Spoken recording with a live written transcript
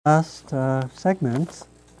Last segment,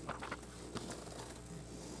 I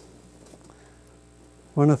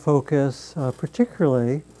want to focus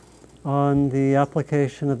particularly on the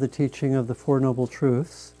application of the teaching of the Four Noble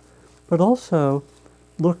Truths, but also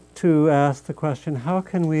look to ask the question, how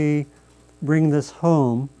can we bring this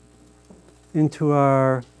home into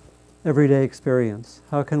our everyday experience?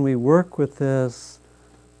 How can we work with this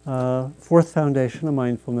fourth foundation of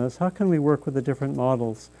mindfulness? How can we work with the different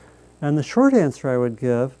models? And the short answer I would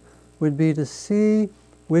give would be to see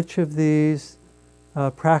which of these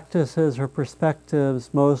practices or perspectives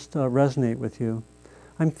most resonate with you.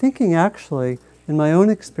 I'm thinking actually, in my own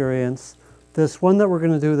experience, this one that we're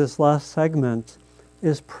going to do this last segment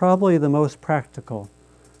is probably the most practical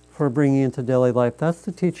for bringing into daily life. That's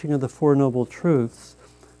the teaching of the Four Noble Truths,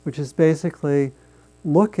 which is basically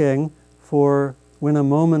looking for when a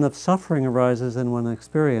moment of suffering arises in one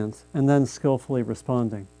experience, and then skillfully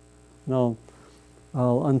responding. And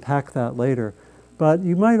I'll unpack that later. But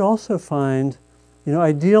you might also find,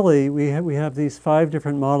 ideally we have these 5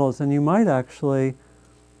 different models, and you might actually,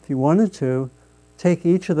 if you wanted to, take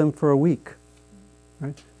each of them for a week,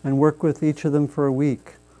 right? And work with each of them for a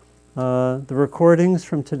week. The recordings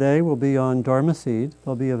from today will be on Dharma Seed.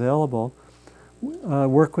 They'll be available.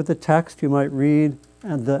 Work with the text. You might read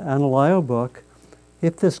the Analayo book.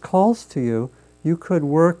 If this calls to you, you could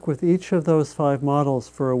work with each of those 5 models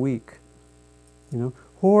for a week.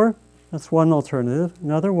 Or that's one alternative.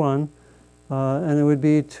 Another one, and it would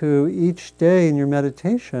be to each day in your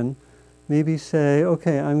meditation, maybe say,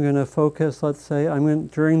 okay, I'm going to focus, let's say,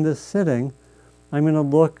 during this sitting, I'm going to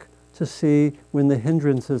look to see when the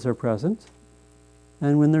hindrances are present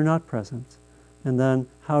and when they're not present. And then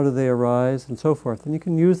how do they arise and so forth. And you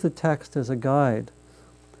can use the text as a guide.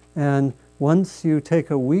 And once you take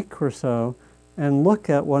a week or so and look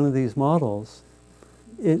at one of these models,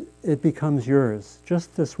 it becomes yours.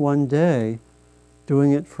 Just this one day,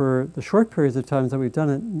 doing it for the short periods of times that we've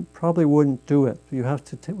done it, probably wouldn't do it. We have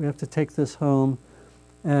to take this home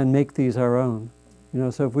and make these our own.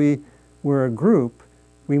 So if we were a group,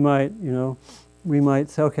 we might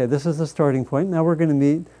say, okay, this is the starting point. Now we're going to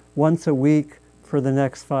meet once a week for the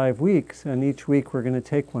next 5 weeks, and each week we're going to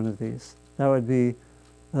take one of these. That would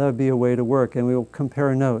be a way to work, and we'll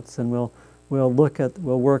compare notes, and we'll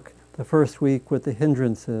work the first week with the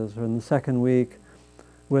hindrances, and the second week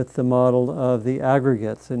with the model of the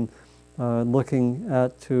aggregates, and looking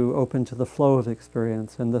to open to the flow of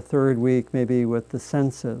experience, and the third week maybe with the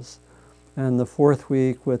senses, and the fourth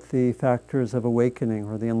week with the factors of awakening,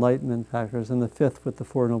 or the enlightenment factors, and the fifth with the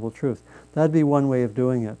Four Noble Truths. That'd be one way of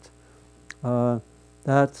doing it.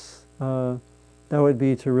 That would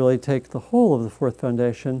be to really take the whole of the fourth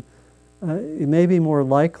foundation. It may be more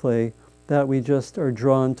likely that we just are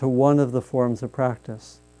drawn to one of the forms of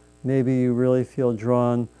practice. Maybe you really feel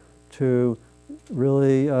drawn to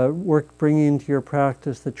really bringing into your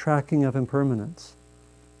practice the tracking of impermanence.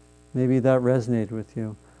 Maybe that resonated with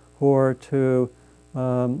you. Or to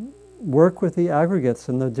work with the aggregates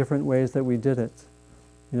in the different ways that we did it,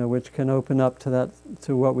 which can open up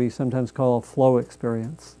to what we sometimes call a flow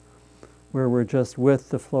experience, where we're just with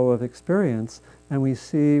the flow of experience and we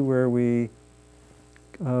see where we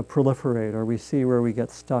proliferate, or we see where we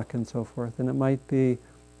get stuck and so forth. And it might be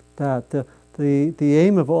that the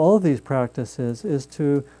aim of all of these practices is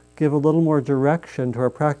to give a little more direction to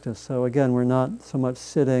our practice. So again, we're not so much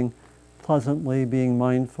sitting pleasantly, being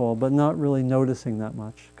mindful, but not really noticing that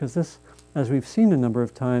much. Because this, as we've seen a number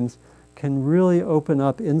of times, can really open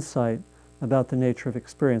up insight about the nature of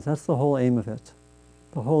experience. That's the whole aim of it.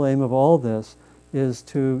 The whole aim of all this is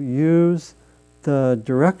to use the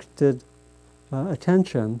directed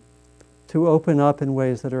attention to open up in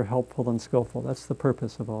ways that are helpful and skillful. That's the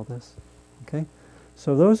purpose of all this. Okay?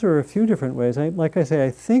 So those are a few different ways. Like I say,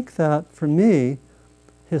 I think that for me,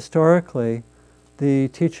 historically, the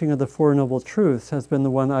teaching of the Four Noble Truths has been the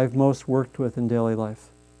one I've most worked with in daily life.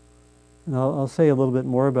 And I'll say a little bit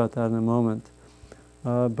more about that in a moment.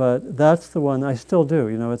 But that's the one I still do.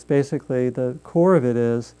 It's basically, the core of it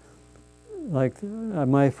is,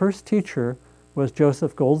 my first teacher was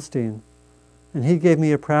Joseph Goldstein. And he gave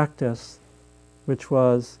me a practice which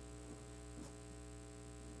was,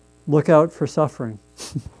 look out for suffering.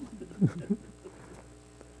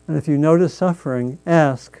 And if you notice suffering,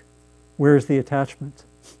 ask, where's the attachment?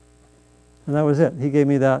 And that was it. He gave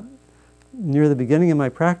me that near the beginning of my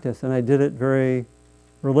practice, and I did it very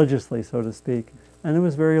religiously, so to speak. And it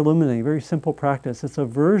was very illuminating, very simple practice. It's a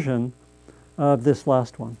version of this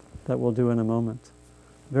last one that we'll do in a moment.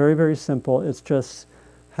 Very, very simple. It's just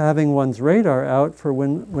having one's radar out for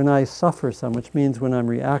when I suffer some, which means when I'm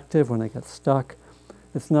reactive, when I get stuck.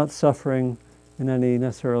 It's not suffering, in any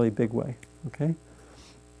necessarily big way. Okay?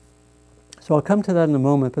 So I'll come to that in a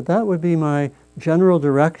moment, but that would be my general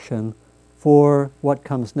direction for what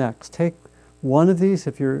comes next. Take one of these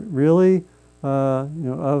if you're really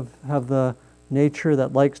have the nature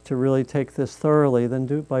that likes to really take this thoroughly, then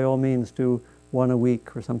do, by all means, do one a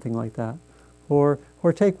week or something like that. Or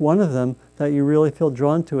take one of them that you really feel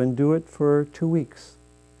drawn to and do it for 2 weeks.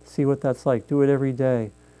 See what that's like. Do it every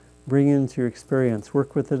day. Bring it into your experience.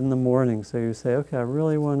 Work with it in the morning. So you say, okay, I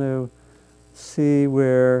really want to see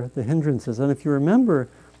where the hindrance is. And if you remember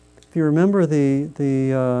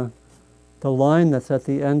the line that's at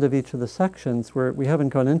the end of each of the sections, where we haven't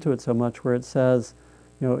gone into it so much, where it says,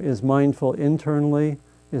 is mindful internally,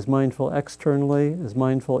 is mindful externally, is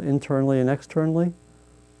mindful internally and externally?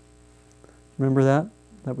 Remember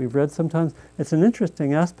that we've read sometimes? It's an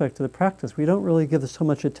interesting aspect of the practice. We don't really give so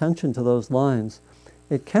much attention to those lines.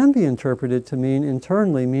 It can be interpreted to mean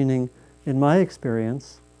internally, meaning in my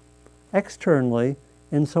experience, externally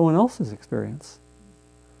in someone else's experience.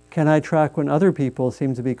 Can I track when other people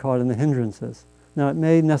seem to be caught in the hindrances? Now, it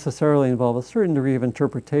may necessarily involve a certain degree of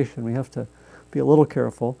interpretation. We have to be a little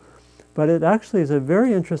careful. But it actually is a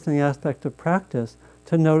very interesting aspect of practice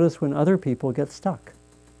to notice when other people get stuck,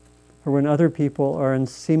 or when other people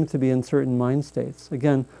seem to be in certain mind states.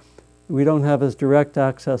 Again, we don't have as direct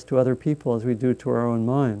access to other people as we do to our own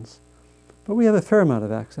minds, but we have a fair amount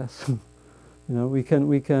of access. We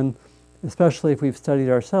can, especially if we've studied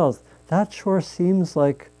ourselves, that sure seems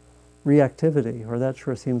like reactivity, or that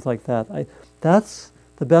sure seems like that. That's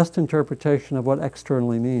the best interpretation of what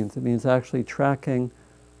externally means. It means actually tracking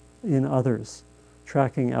in others,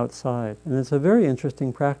 tracking outside. And it's a very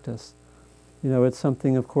interesting practice. It's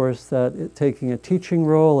something, of course, that taking a teaching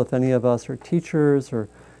role, if any of us are teachers or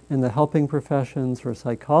in the helping professions or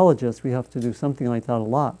psychologists, we have to do something like that a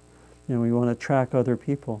lot. We want to track other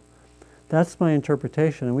people. That's my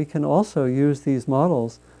interpretation. And we can also use these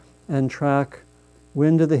models and track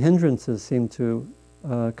when do the hindrances seem to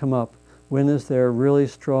come up. When is there really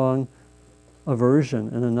strong aversion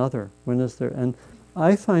in another? When is there? And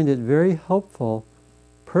I find it very helpful,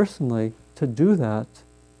 personally, to do that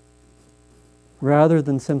rather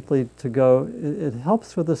than simply to go. It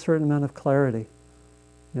helps with a certain amount of clarity.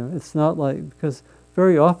 It's not like, because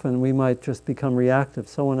very often we might just become reactive.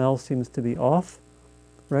 Someone else seems to be off,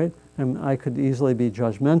 right? And I could easily be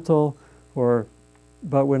judgmental,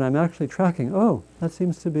 but when I'm actually tracking, that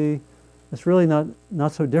seems to be, it's really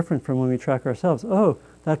not so different from when we track ourselves.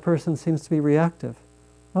 That person seems to be reactive.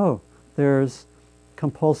 There's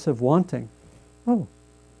compulsive wanting.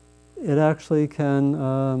 It actually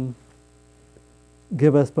can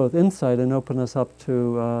give us both insight and open us up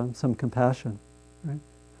to some compassion, right?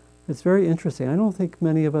 It's very interesting. I don't think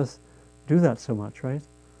many of us do that so much, right?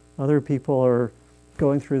 Other people are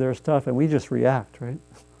going through their stuff and we just react, right?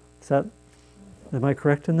 Am I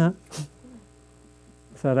correct in that?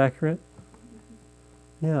 Is that accurate?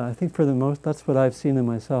 Yeah, I think for the most, that's what I've seen in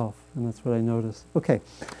myself, and that's what I notice. Okay,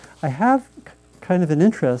 I have kind of an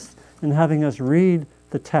interest in having us read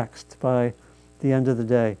the text by the end of the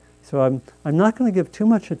day. So I'm not going to give too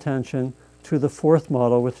much attention to the fourth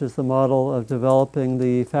model, which is the model of developing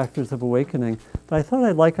the factors of awakening, but I thought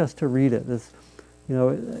I'd like us to read it.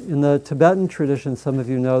 In the Tibetan tradition, some of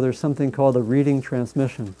you know, there's something called a reading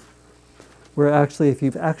transmission, where actually, if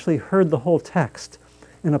you've actually heard the whole text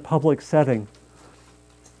in a public setting,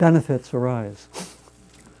 benefits arise.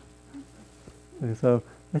 And so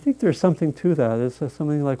I think there's something to that. It's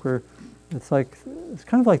something like it's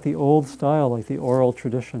kind of like the old style, like the oral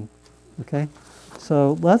tradition. Okay?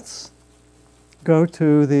 So let's go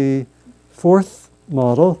to the fourth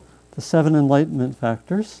model, the 7 enlightenment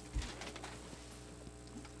factors.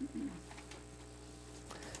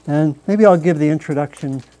 And maybe I'll give the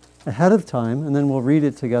introduction ahead of time, and then we'll read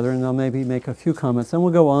it together, and I'll maybe make a few comments. Then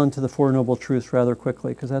we'll go on to the Four Noble Truths rather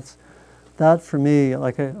quickly, because that for me,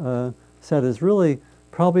 like I said, is really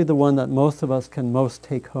probably the one that most of us can most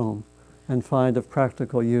take home and find of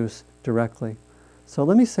practical use directly. So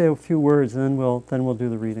let me say a few words, and then we'll do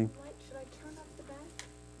the reading. Should I turn off the back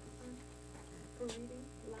for reading?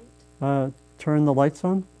 Light? Turn the lights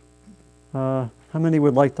on. How many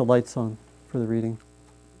would like the lights on for the reading?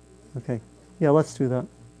 Okay. Yeah, let's do that.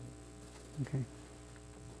 Okay.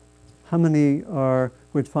 How many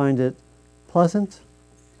would find it pleasant?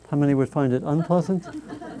 How many would find it unpleasant?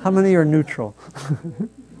 How many are neutral?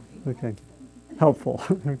 Okay. Helpful.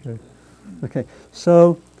 Okay. Okay.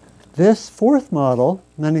 So this fourth model,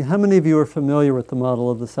 how many of you are familiar with the model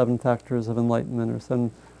of the 7 factors of enlightenment or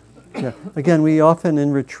 7? Yeah. Again, we often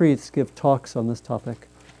in retreats give talks on this topic.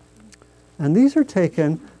 And these are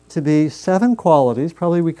taken to be 7 qualities,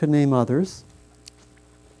 probably we could name others,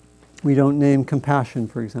 We don't name compassion,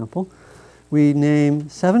 for example. We name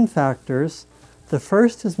 7 factors. The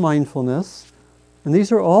first is mindfulness, and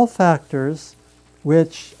these are all factors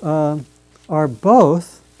which are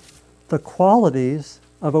both the qualities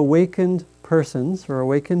of awakened persons or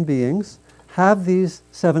awakened beings, have these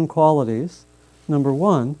 7 qualities, number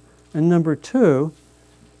 1. And number 2,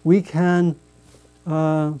 we can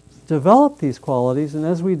develop these qualities, and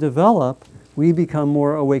as we develop, we become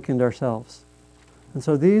more awakened ourselves. And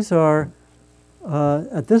so these are,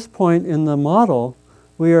 at this point in the model,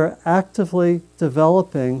 we are actively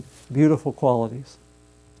developing beautiful qualities.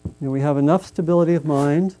 You know, we have enough stability of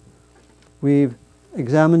mind, we've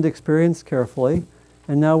examined experience carefully,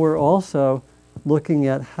 and now we're also looking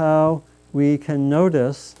at how we can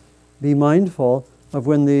notice, be mindful of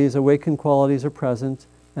when these awakened qualities are present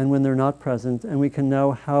and when they're not present, and we can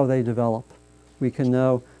know how they develop. We can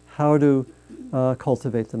know how to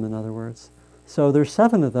cultivate them, in other words. So there's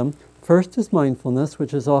 7 of them. First is mindfulness,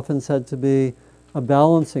 which is often said to be a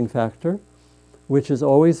balancing factor, which is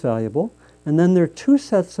always valuable. And then there are 2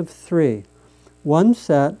 sets of 3. One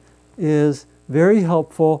set is very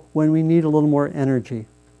helpful when we need a little more energy,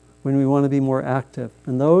 when we want to be more active.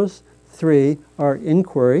 And those 3 are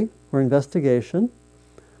inquiry, or investigation.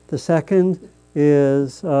 The second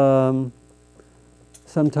is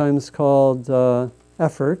sometimes called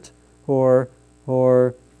effort, or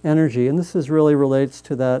energy. And this really relates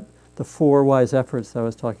to the 4 wise efforts that I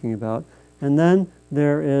was talking about. And then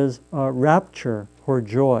there is rapture, or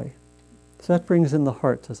joy. So that brings in the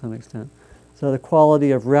heart to some extent. So the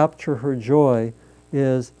quality of rapture or joy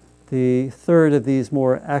is the third of these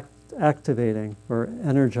more activating or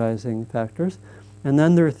energizing factors. And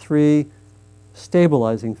then there are 3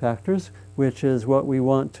 stabilizing factors, which is what we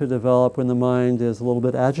want to develop when the mind is a little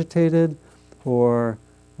bit agitated or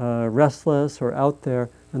restless or out there.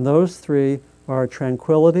 And those 3 are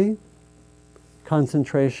tranquility,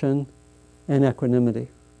 concentration, and equanimity.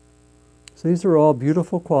 So these are all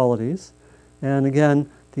beautiful qualities. And again,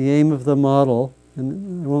 the aim of the model,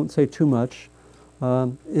 and I won't say too much,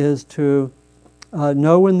 is to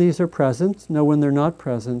know when these are present, know when they're not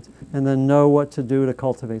present, and then know what to do to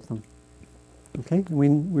cultivate them. Okay?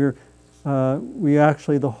 We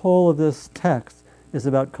actually, the whole of this text is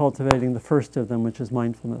about cultivating the first of them, which is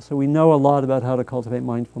mindfulness. So we know a lot about how to cultivate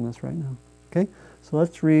mindfulness right now. Okay? So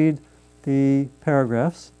let's read the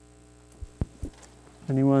paragraphs.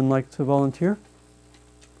 Anyone like to volunteer?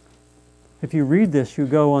 If you read this, you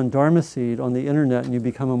go on Dharma Seed on the internet and you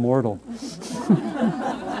become immortal.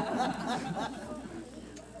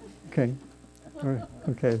 Okay. All right.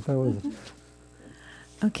 Okay, that was it.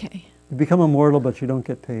 Okay. You become immortal, but you don't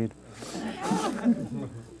get paid.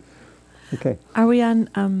 Okay. Are we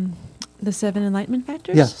on the 7 enlightenment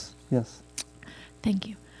factors? Yes, yes. Thank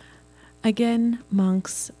you. Again,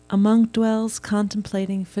 monks, a monk dwells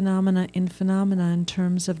contemplating phenomena in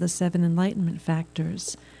terms of the 7 enlightenment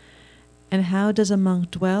factors. And how does a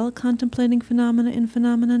monk dwell contemplating phenomena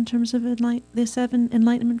in terms of the 7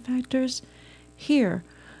 enlightenment factors? Here,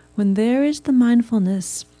 when there is the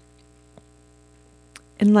mindfulness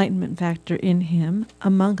enlightenment factor in him, a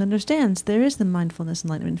monk understands there is the mindfulness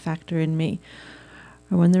enlightenment factor in me.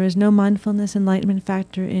 Or when there is no mindfulness enlightenment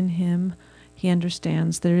factor in him, he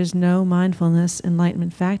understands there is no mindfulness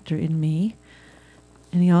enlightenment factor in me.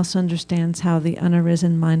 And he also understands how the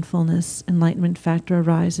unarisen mindfulness enlightenment factor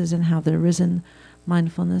arises and how the arisen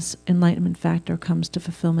mindfulness enlightenment factor comes to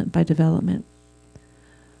fulfillment by development.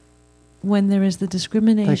 When there is the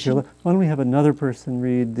discrimination... Thank you. Why don't we have another person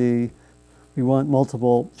read we want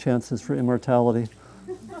multiple chances for immortality.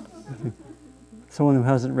 Someone who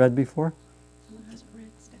hasn't read before? Someone who hasn't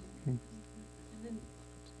read, Okay.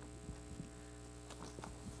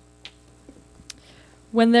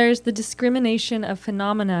 When there's the discrimination of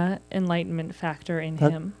phenomena enlightenment factor in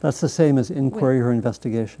him. That's the same as inquiry or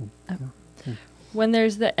investigation. Oh. Yeah. Okay. When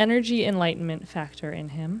there's the energy enlightenment factor in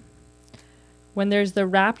him. When there's the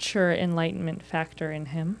rapture enlightenment factor in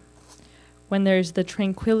him. When there's the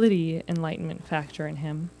tranquility enlightenment factor in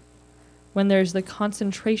him. When there's the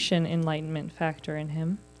concentration enlightenment factor in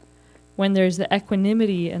him. When there's the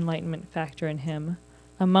equanimity enlightenment factor in him.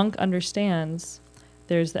 A monk understands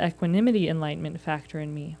there's the equanimity enlightenment factor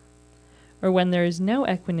in me. Or when there is no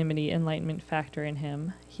equanimity enlightenment factor in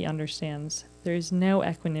him, he understands there is no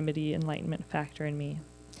equanimity enlightenment factor in me.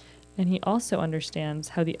 And he also understands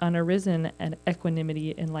how the unarisen and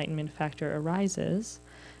equanimity enlightenment factor arises,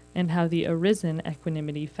 and how the arisen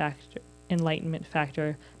equanimity factor, enlightenment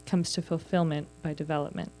factor comes to fulfillment by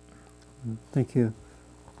development. Thank you.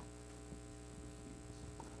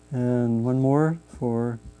 And one more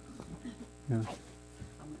for... Yeah. I'm going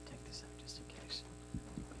to take this out just in case.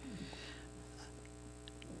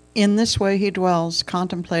 In this way he dwells,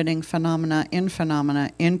 contemplating phenomena,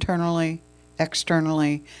 internally,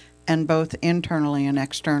 externally, and both internally and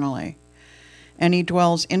externally. And he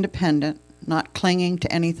dwells independent, not clinging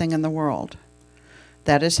to anything in the world.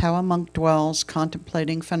 That is how a monk dwells,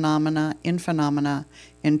 contemplating phenomena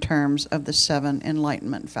in terms of the 7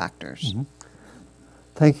 enlightenment factors. Mm-hmm.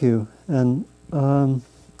 Thank you. And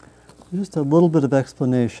just a little bit of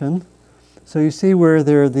explanation. So you see where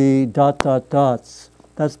there are the ... dots.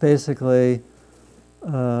 That's basically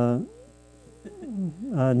not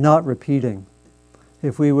repeating.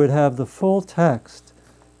 If we would have the full text,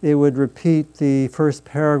 it would repeat the first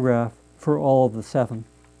paragraph for all of the 7.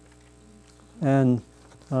 And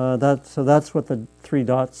that's what the 3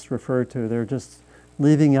 dots refer to. They're just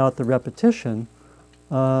leaving out the repetition,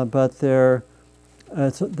 but the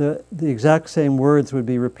exact same words would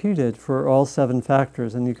be repeated for all 7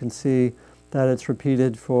 factors, and you can see that it's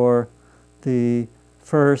repeated for the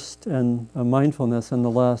first and mindfulness and the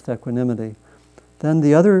last equanimity. Then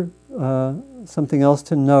the other, something else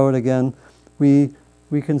to note again, we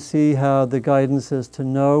can see how the guidance is to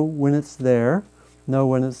know when it's there, know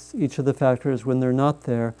when it's each of the factors when they're not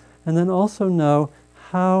there, and then also know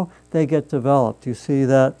how they get developed. You see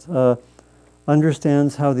that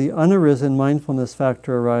understands how the unarisen mindfulness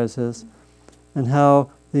factor arises and how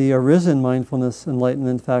the arisen mindfulness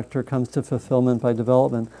enlightenment factor comes to fulfillment by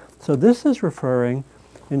development. So this is referring,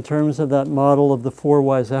 in terms of that model of the 4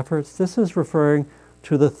 wise efforts, this is referring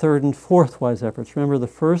to the 3rd and 4th wise efforts. Remember, the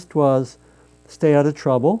first was stay out of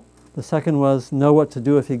trouble. The second was know what to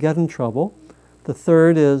do if you get in trouble. The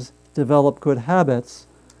third is develop good habits,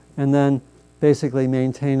 and then basically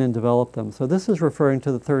maintain and develop them. So this is referring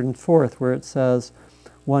to the 3rd and 4th, where it says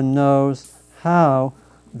one knows how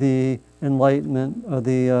the enlightenment,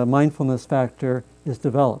 the mindfulness factor is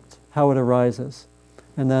developed, how it arises.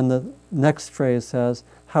 And then the next phrase says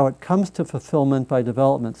how it comes to fulfillment by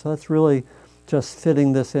development. So that's really just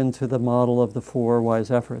fitting this into the model of the 4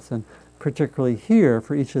 wise efforts. And particularly here,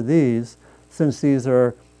 for each of these, since these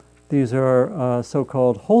are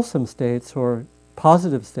so-called wholesome states or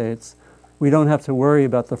positive states, we don't have to worry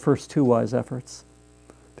about the first 2 wise efforts.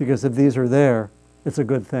 Because if these are there, it's a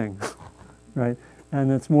good thing, right? And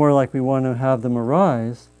it's more like we want to have them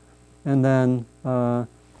arise and then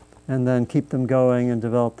keep them going and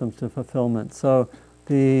develop them to fulfillment. So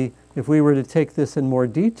if we were to take this in more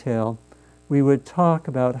detail, we would talk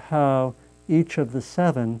about how each of the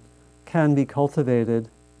 7 can be cultivated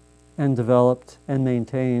and developed and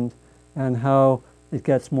maintained, and how it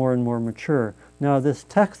gets more and more mature. Now, this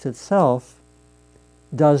text itself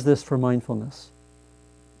does this for mindfulness.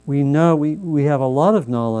 We know, we have a lot of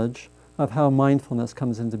knowledge of how mindfulness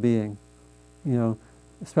comes into being,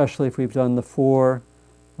 especially if we've done the 4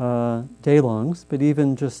 day-longs, but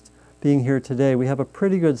even just being here today, we have a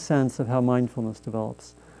pretty good sense of how mindfulness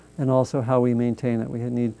develops and also how we maintain it. We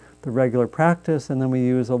need the regular practice, and then we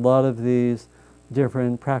use a lot of these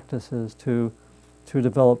different practices to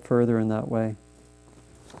develop further in that way.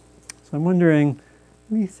 So I'm wondering,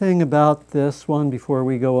 anything about this one before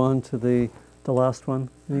we go on to the last one?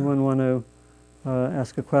 Anyone want to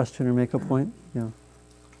ask a question or make a point? Yeah.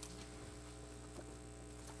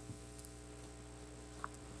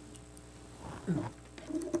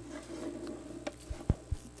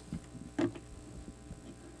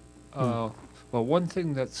 Well, one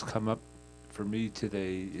thing that's come up for me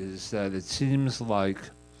today is that it seems like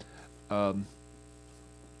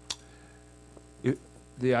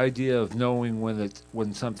the idea of knowing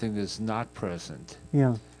when something is not present,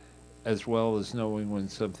 Yeah. as well as knowing when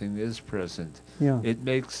something is present, Yeah. it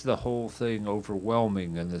makes the whole thing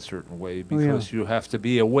overwhelming in a certain way, Oh, yeah. because you have to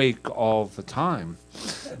be awake all the time.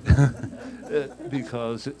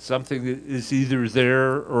 Because something is either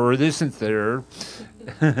there or it isn't there.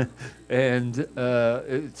 And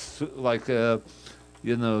it's like, there's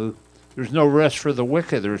no rest for the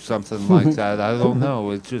wicked or something like that. I don't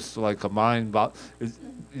know. It's just like a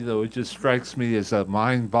it just strikes me as a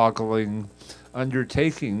mind-boggling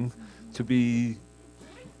undertaking to be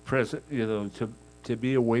present, to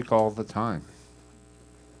be awake all the time.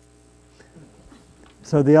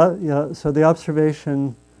 So the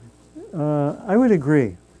observation, I would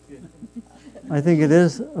agree. I think it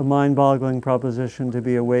is a mind-boggling proposition to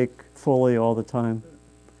be awake fully all the time,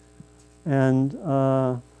 and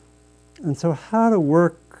so how to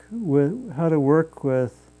work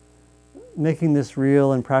with making this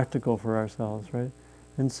real and practical for ourselves, right?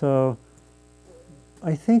 And so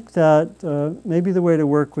I think that maybe the way to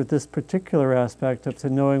work with this particular aspect of to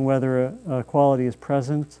knowing whether a quality is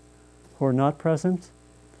present or not present,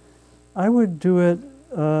 I would do it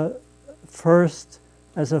first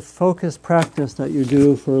as a focused practice that you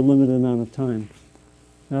do for a limited amount of time.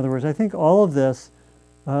 In other words, I think all of this,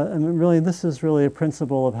 I mean, really, this is really a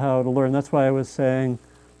principle of how to learn. That's why I was saying,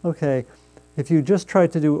 okay, if you just try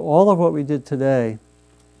to do all of what we did today,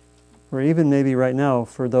 or even maybe right now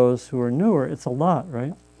for those who are newer, it's a lot,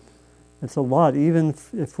 right? It's a lot. Even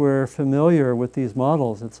if we're familiar with these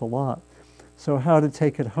models, it's a lot. So how to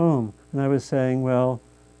take it home? And I was saying, well,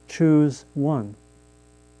 choose one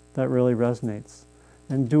that really resonates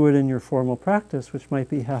and do it in your formal practice, which might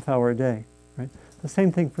be half-hour a day, right? The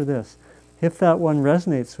same thing for this. If that one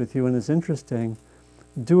resonates with you and is interesting,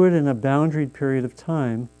 do it in a boundaried period of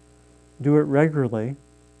time, do it regularly,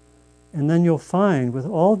 and then you'll find with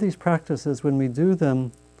all these practices, when we do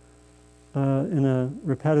them in a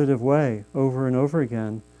repetitive way over and over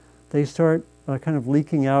again, they start kind of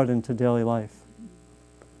leaking out into daily life.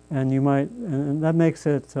 And you might, and that makes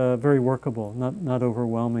it very workable, not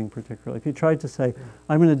overwhelming particularly. If you tried to say,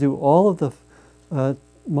 I'm going to do all of the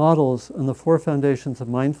models on the 4 foundations of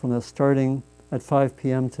mindfulness starting at 5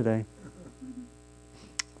 p.m. today,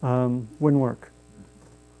 wouldn't work.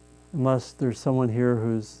 Unless there's someone here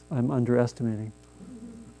who's I'm underestimating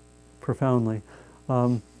profoundly.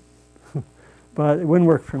 But it wouldn't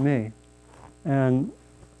work for me. And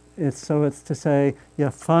it's to say, yeah,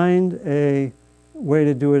 find a way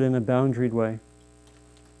to do it in a boundaried way.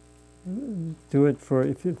 Do it for,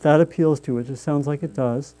 if that appeals to you, which it sounds like it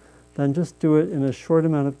does, then just do it in a short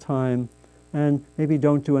amount of time and maybe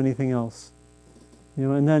don't do anything else. You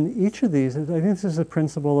know, and then each of these, I think this is a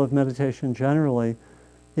principle of meditation generally,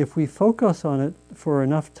 if we focus on it for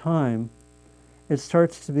enough time, it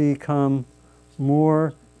starts to become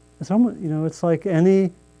more, it's almost, you know, it's like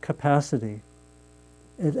any capacity.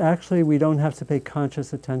 It actually, we don't have to pay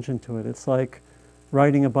conscious attention to it. It's like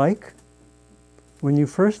riding a bike. When you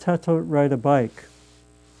first had to ride a bike,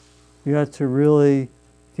 you had to really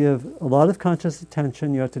give a lot of conscious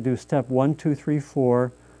attention. You had to do step 1, 2, 3,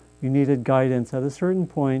 4. You needed guidance. At a certain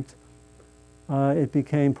point, it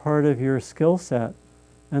became part of your skill set,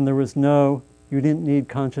 and you didn't need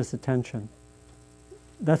conscious attention.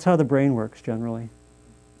 That's how the brain works generally.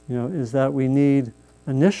 You know, is that we need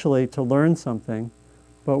initially to learn something,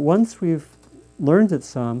 but once we've learned it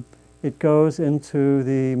some, it goes into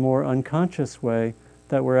the more unconscious way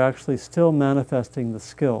that we're actually still manifesting the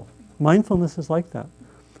skill. Mindfulness is like that.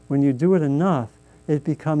 When you do it enough, it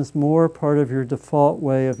becomes more part of your default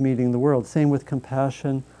way of meeting the world. Same with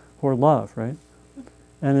compassion or love, right?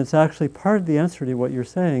 And it's actually part of the answer to what you're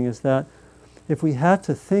saying is that if we had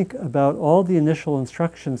to think about all the initial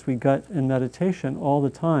instructions we got in meditation all the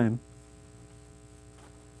time,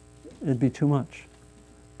 it'd be too much.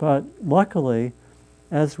 But luckily,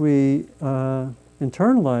 as we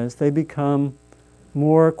internalize, they become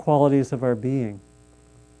more qualities of our being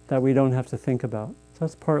that we don't have to think about. So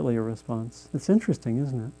that's partly a response. It's interesting,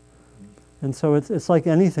 isn't it? And so it's like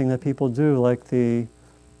anything that people do, like the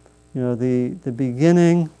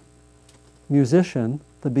beginning musician,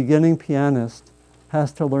 the beginning pianist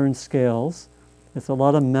has to learn scales. It's a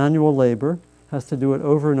lot of manual labor, has to do it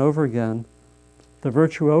over and over again. The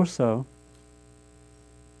virtuoso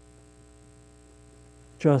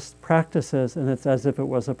just practices, and it's as if it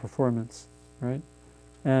was a performance, right?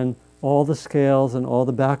 And all the scales and all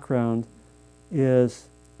the background is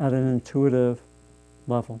at an intuitive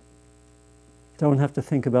level. Don't have to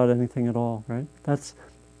think about anything at all, right?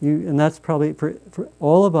 And that's probably, for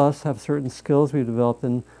all of us have certain skills we've developed,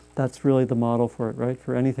 and that's really the model for it, right?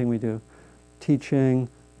 For anything we do. Teaching,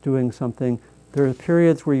 doing something. There are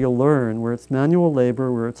periods where you learn, where it's manual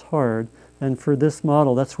labor, where it's hard, and for this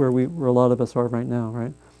model, that's where a lot of us are right now,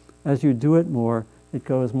 right? As you do it more, it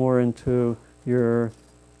goes more into your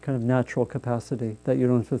kind of natural capacity that you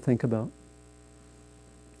don't have to think about.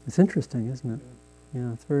 It's interesting, isn't it?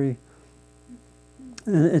 Yeah, it's very...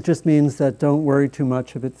 And it just means that don't worry too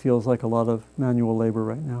much if it feels like a lot of manual labor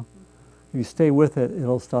right now. If you stay with it,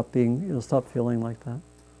 it'll stop feeling like that.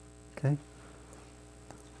 Okay?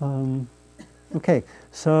 Okay,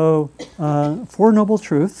 so 4 Noble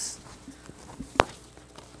Truths.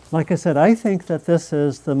 Like I said, I think that this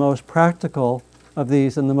is the most practical of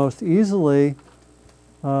these and the most easily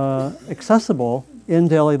accessible in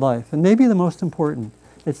daily life, and maybe the most important.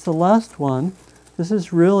 It's the last one. This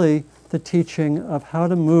is really the teaching of how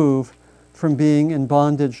to move from being in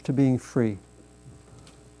bondage to being free.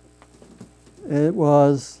 It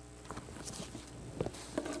was,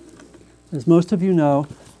 as most of you know,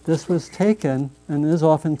 this was taken, and is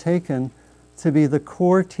often taken, to be the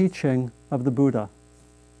core teaching of the Buddha.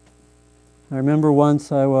 I remember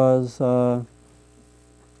once I was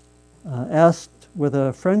asked with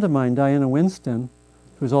a friend of mine, Diana Winston,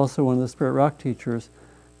 who's also one of the Spirit Rock teachers,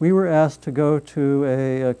 we were asked to go to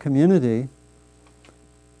a community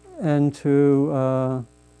and to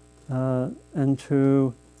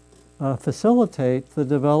facilitate the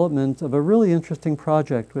development of a really interesting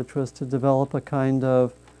project, which was to develop a kind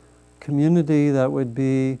of community that would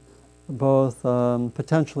be both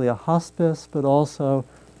potentially a hospice, but also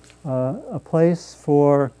a place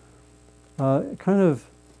for kind of,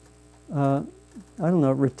 I don't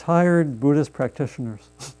know, retired Buddhist practitioners.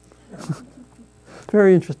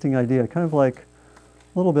 Very interesting idea, kind of like,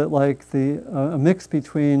 a little bit like a mix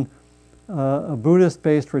between a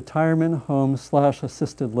Buddhist-based retirement home /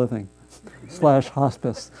 assisted living /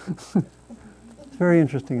 hospice. It's a very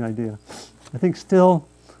interesting idea. I think still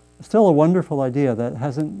a wonderful idea that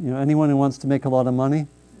hasn't, anyone who wants to make a lot of money,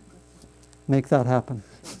 make that happen.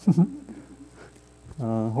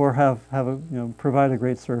 Or provide a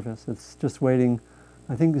great service. It's just waiting.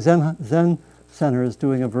 I think Zen Center is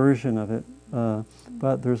doing a version of it,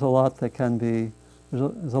 but there's a lot that can be,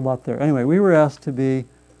 there's a lot there. Anyway, we were asked to be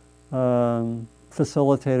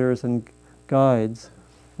facilitators and guides.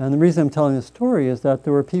 And the reason I'm telling this story is that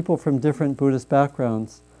there were people from different Buddhist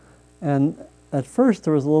backgrounds. And at first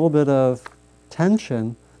there was a little bit of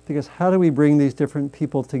tension, because how do we bring these different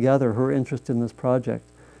people together who are interested in this project?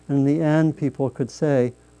 And in the end, people could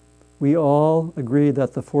say, we all agree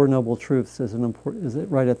that the Four Noble Truths is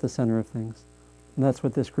right at the center of things. And that's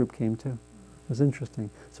what this group came to. It was interesting.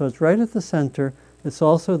 So it's right at the center. It's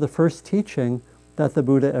also the first teaching that the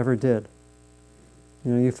Buddha ever did.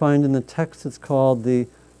 You find in the text, it's called, the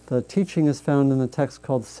teaching is found in the text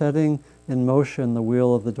called Setting in Motion the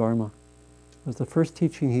Wheel of the Dharma. It was the first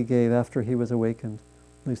teaching he gave after he was awakened,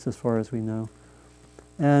 at least as far as we know.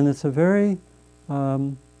 And it's a very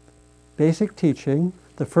basic teaching.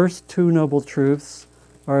 The first two Noble Truths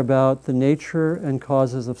are about the nature and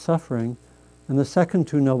causes of suffering, and the second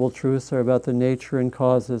two Noble Truths are about the nature and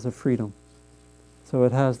causes of freedom. So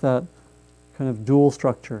it has that kind of dual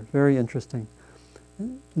structure, very interesting.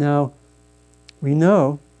 Now, we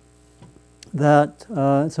know that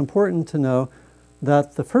it's important to know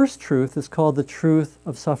that the first truth is called the truth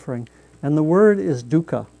of suffering, and the word is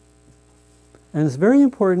dukkha. And it's very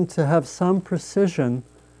important to have some precision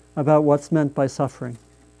about what's meant by suffering.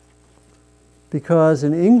 Because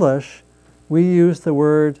in English, we use the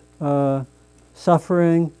word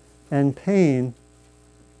suffering and pain,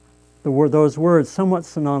 those words somewhat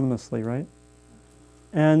synonymously, right?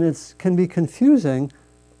 And it can be confusing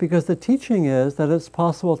because the teaching is that it's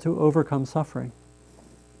possible to overcome suffering.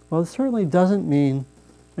 Well, it certainly doesn't mean,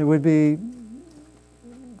 it would be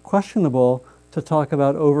questionable to talk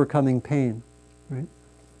about overcoming pain, right?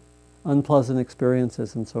 Unpleasant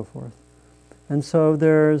experiences and so forth. And so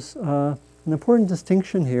there's an important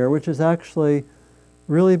distinction here, which is actually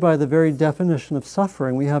really by the very definition of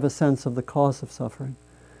suffering, we have a sense of the cause of suffering.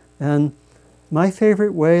 And my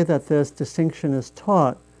favorite way that this distinction is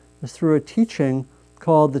taught is through a teaching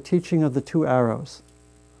called the teaching of the two arrows,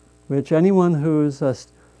 which anyone who's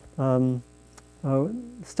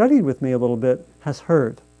studied with me a little bit has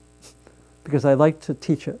heard, because I like to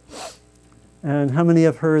teach it. And how many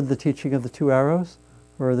have heard the teaching of the two arrows?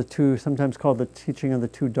 Or the two, sometimes called the teaching of the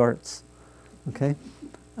two darts. Okay?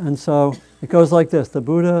 And so it goes like this. The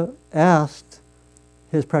Buddha asked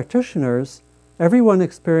his practitioners, everyone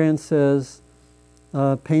experiences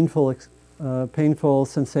painful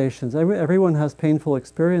sensations. Everyone has painful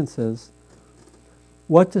experiences.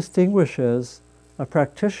 What distinguishes a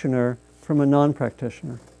practitioner from a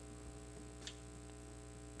non-practitioner?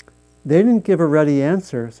 They didn't give a ready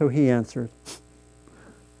answer, so he answered.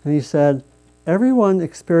 And he said, everyone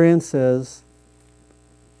experiences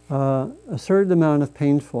a certain amount of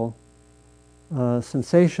painful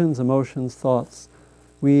sensations, emotions, thoughts.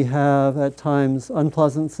 We have at times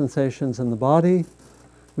unpleasant sensations in the body.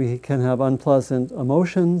 We can have unpleasant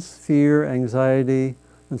emotions, fear, anxiety,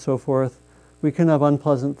 and so forth. We can have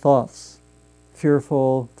unpleasant thoughts,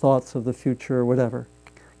 fearful thoughts of the future, whatever,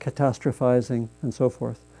 catastrophizing, and so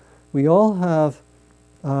forth. We all have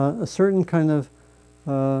a certain kind of,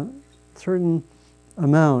 certain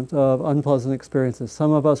amount of unpleasant experiences.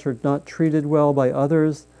 Some of us are not treated well by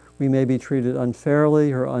others. We may be treated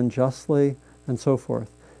unfairly or unjustly, and so forth.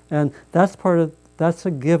 And that's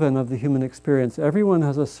a given of the human experience. Everyone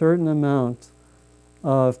has a certain amount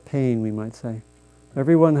of pain, we might say.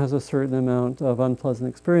 Everyone has a certain amount of unpleasant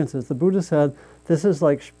experiences. The Buddha said, this is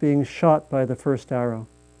like being shot by the first arrow.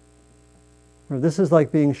 Or this is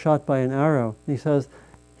like being shot by an arrow. He says,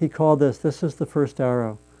 he called this is the first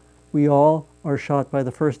arrow. We all are shot by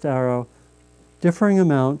the first arrow, differing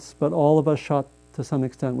amounts, but all of us shot to some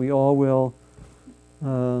extent. We all will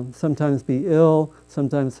sometimes be ill,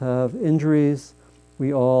 sometimes have injuries.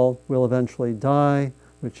 we all will eventually die,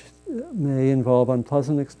 which may involve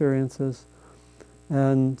unpleasant experiences,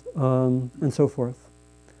 and so forth.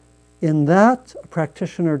 In that, a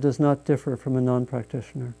practitioner does not differ from a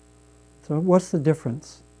non-practitioner. So what's the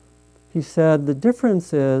difference? He said the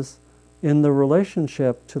difference is in the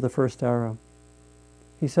relationship to the first arrow.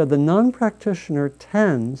 He said the non-practitioner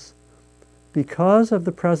tends, because of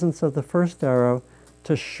the presence of the first arrow,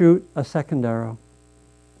 to shoot a second arrow.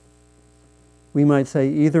 We might say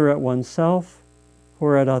either at oneself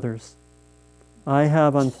or at others. I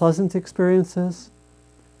have unpleasant experiences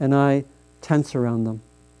and I tense around them.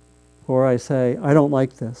 Or I say, I don't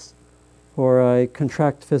like this. Or I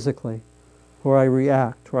contract physically. Or I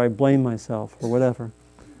react. Or I blame myself. Or whatever.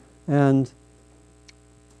 And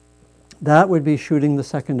that would be shooting the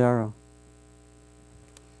second arrow.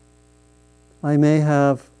 I may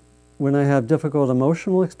have, when I have difficult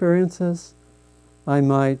emotional experiences, I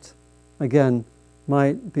might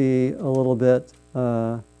be a little bit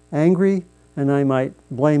angry, and I might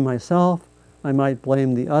blame myself, I might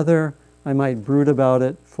blame the other, I might brood about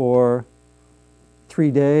it for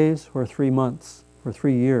 3 days or 3 months or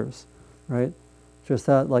 3 years, right? Just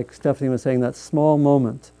that, like Stephanie was saying, that small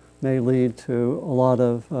moment may lead to a lot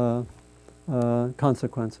of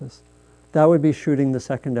consequences. That would be shooting the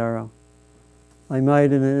second arrow. I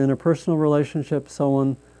might, in an interpersonal relationship,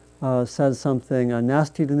 someone says something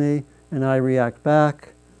nasty to me, and I react back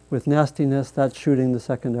with nastiness. That's shooting the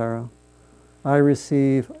second arrow. I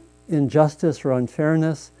receive injustice or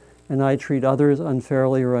unfairness, and I treat others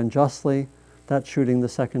unfairly or unjustly. That's shooting the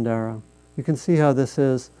second arrow. You can see how this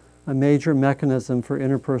is a major mechanism for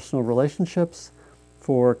interpersonal relationships,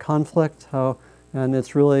 for conflict, and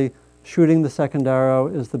it's really shooting the second arrow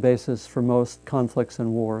is the basis for most conflicts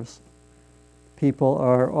and wars. People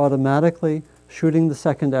are automatically shooting the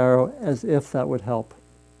second arrow as if that would help.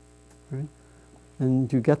 Right? And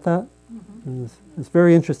do you get that? Mm-hmm. It's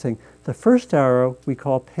very interesting. The first arrow we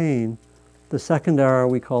call pain, the second arrow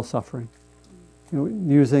we call suffering.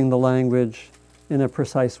 Using the language in a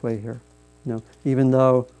precise way here. Even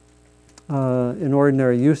though in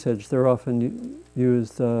ordinary usage they're often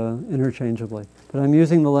used interchangeably. But I'm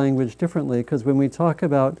using the language differently because when we talk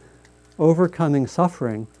about overcoming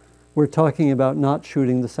suffering, we're talking about not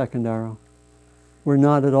shooting the second arrow. We're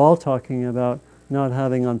not at all talking about not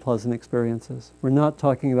having unpleasant experiences. We're not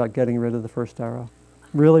talking about getting rid of the first arrow.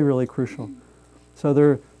 Really, really crucial.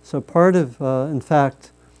 So part of, in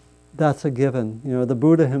fact, that's a given. The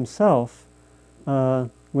Buddha himself,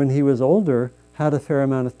 when he was older, had a fair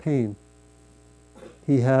amount of pain.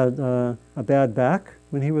 He had a bad back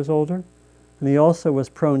when he was older, and he also was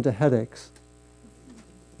prone to headaches.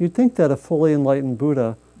 You'd think that a fully enlightened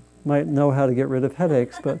Buddha might know how to get rid of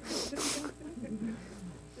headaches, but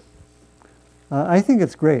I think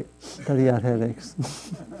it's great that he had headaches.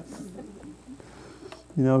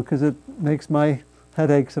 Because it makes my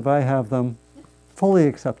headaches, if I have them, fully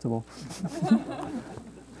acceptable.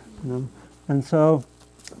 And so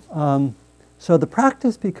the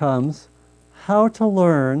practice becomes how to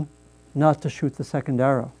learn not to shoot the second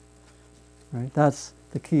arrow. Right? That's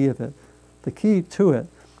the key of it, the key to it.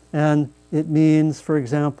 And it means, for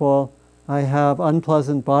example, I have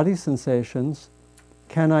unpleasant body sensations.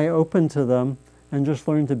 Can I open to them and just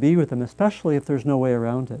learn to be with them, especially if there's no way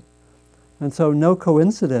around it? And so no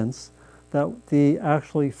coincidence that the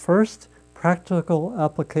actually first practical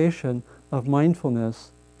application of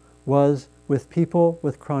mindfulness was with people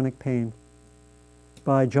with chronic pain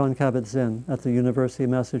by John Kabat-Zinn at the University of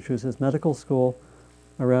Massachusetts Medical School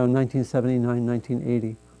around 1979,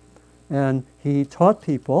 1980. And he taught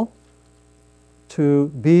people to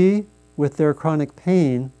be with their chronic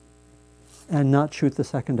pain and not shoot the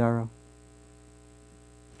second arrow.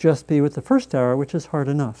 Just be with the first arrow, which is hard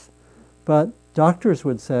enough. But doctors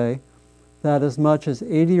would say that as much as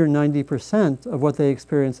 80 or 90% of what they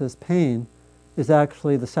experience as pain is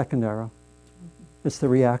actually the second arrow. It's the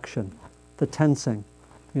reaction, the tensing,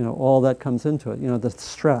 all that comes into it, the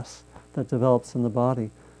stress that develops in the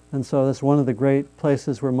body. And so that's one of the great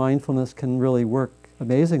places where mindfulness can really work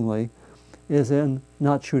amazingly, is in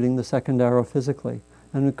not shooting the second arrow physically.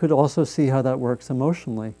 And we could also see how that works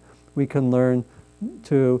emotionally. We can learn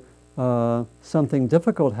to, something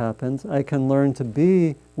difficult happens, I can learn to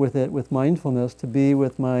be with it with mindfulness, to be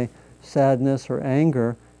with my sadness or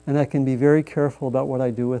anger, and I can be very careful about what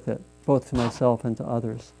I do with it, both to myself and to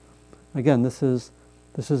others. Again, this is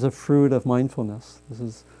a fruit of mindfulness. This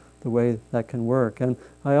is the way that can work. And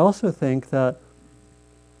I also think that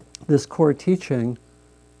this core teaching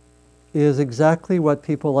is exactly what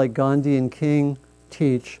people like Gandhi and King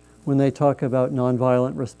teach when they talk about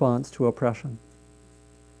nonviolent response to oppression.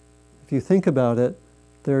 If you think about it,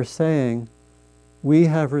 they're saying, we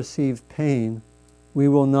have received pain, we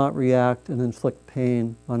will not react and inflict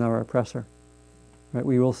pain on our oppressor. Right?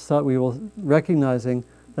 We will recognizing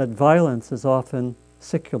that violence is often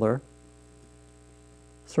cyclical,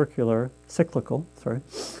 circular.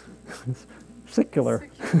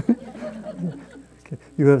 Okay.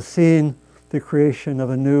 You have seen the creation of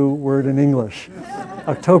a new word in English,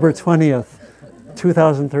 October 20th,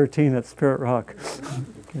 2013 at Spirit Rock.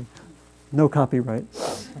 Okay. No copyright.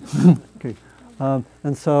 Okay.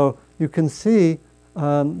 And so you can see,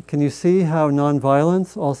 can you see how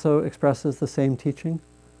nonviolence also expresses the same teaching?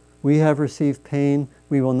 We have received pain,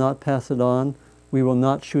 we will not pass it on, we will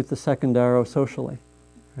not shoot the second arrow socially.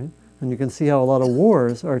 Right? And you can see how a lot of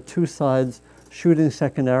wars are two sides shooting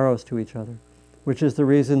second arrows to each other, which is the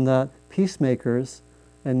reason that peacemakers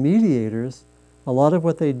and mediators, a lot of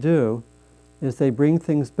what they do is they bring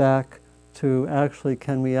things back to actually,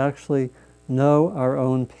 can we actually know our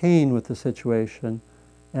own pain with the situation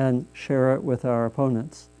and share it with our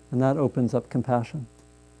opponents? And that opens up compassion.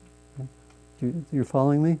 Okay? You're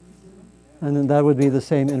following me? And then that would be the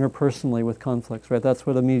same interpersonally with conflicts, right? That's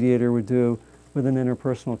what a mediator would do with an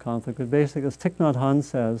interpersonal conflict. But basically, as Thich Nhat Hanh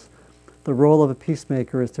says, the role of a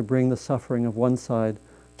peacemaker is to bring the suffering of one side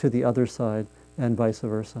to the other side and vice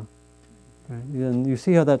versa. Right? And you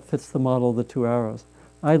see how that fits the model of the two arrows.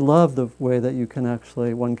 I love the way that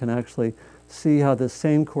one can actually see how this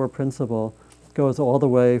same core principle goes all the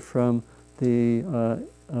way from the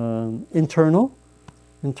internal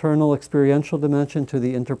experiential dimension to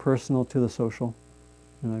the interpersonal to the social.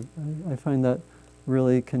 And I find that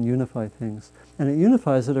really can unify things. And it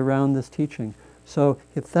unifies it around this teaching. So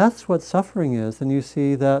if that's what suffering is, then you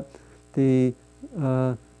see that the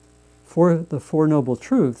Four Noble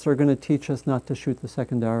Truths are going to teach us not to shoot the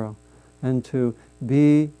second arrow and to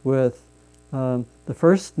be with, the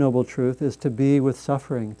first Noble Truth is to be with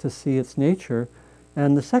suffering, to see its nature.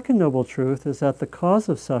 And the second Noble Truth is that the cause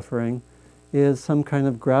of suffering is some kind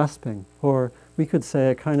of grasping, or we could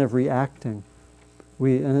say a kind of reacting.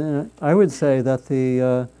 And I would say that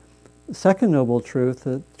the second Noble Truth,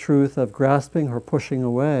 the truth of grasping or pushing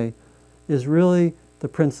away, is really the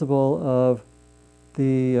principle of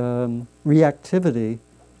the reactivity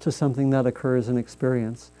to something that occurs in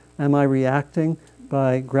experience. Am I reacting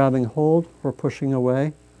by grabbing hold or pushing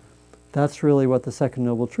away? That's really what the second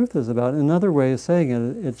Noble Truth is about. Another way of saying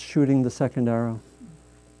it, it's shooting the second arrow.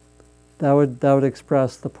 That would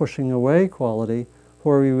express the pushing away quality,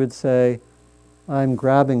 where we would say, I'm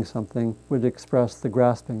grabbing something, would express the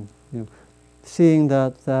grasping. Seeing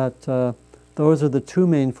that those are the two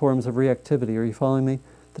main forms of reactivity. Are you following me?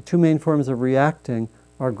 The two main forms of reacting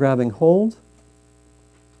are grabbing hold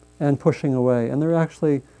and pushing away. And they're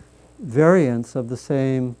actually variants of the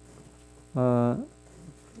same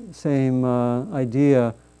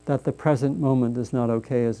idea that the present moment is not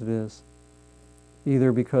okay as it is.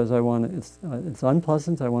 Either because it's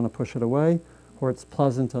unpleasant, I want to push it away, or it's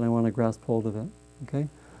pleasant and I want to grasp hold of it. Okay?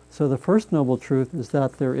 So the first Noble Truth is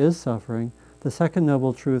that there is suffering. The second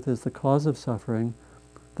Noble Truth is the cause of suffering.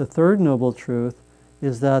 The third Noble Truth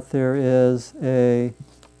is that there is a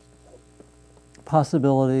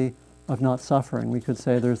possibility of not suffering. We could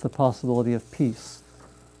say there's the possibility of peace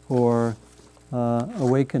or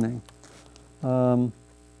awakening.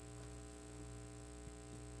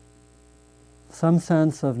 Some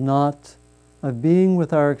sense of being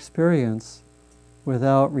with our experience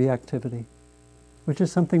without reactivity, which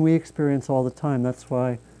is something we experience all the time. That's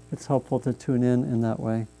why it's helpful to tune in that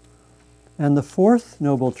way. And the fourth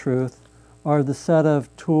Noble Truth are the set of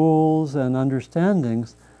tools and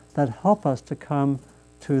understandings that help us to come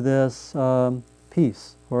to this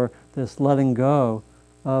peace, or this letting go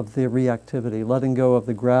of the reactivity, letting go of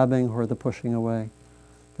the grabbing or the pushing away.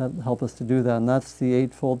 That help us to do that. And that's the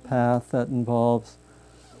Eightfold Path that involves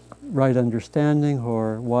right understanding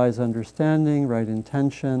or wise understanding, right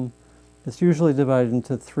intention. It's usually divided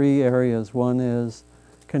into three areas. One is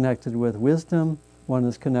connected with wisdom, one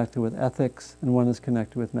is connected with ethics, and one is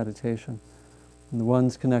connected with meditation. And the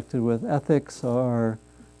ones connected with ethics are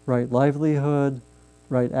right livelihood,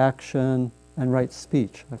 right action, and right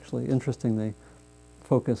speech. Actually, interestingly,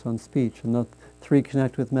 focus on speech. And the three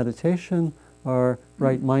connected with meditation are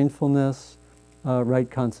right mindfulness, right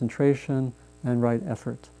concentration, and right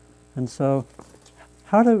effort. And so,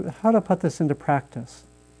 how to put this into practice?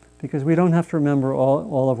 Because we don't have to remember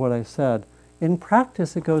all of what I said. In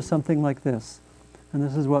practice, it goes something like this. And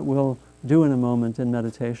this is what we'll do in a moment in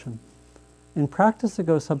meditation. In practice, it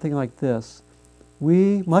goes something like this.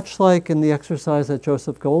 We, much like in the exercise that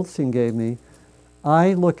Joseph Goldstein gave me,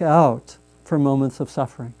 I look out for moments of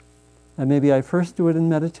suffering. And maybe I first do it in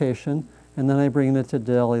meditation, and then I bring it to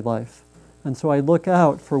daily life. And so I look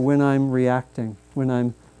out for when I'm reacting, when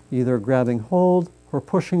I'm either grabbing hold or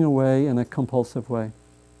pushing away in a compulsive way.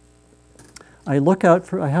 I look out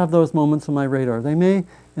for, I have those moments on my radar. They may,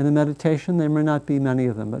 in a meditation, there may not be many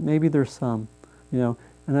of them, but maybe there's some, and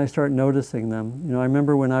I start noticing them. I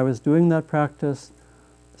remember when I was doing that practice,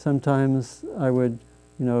 sometimes I would,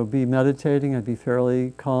 be meditating, I'd be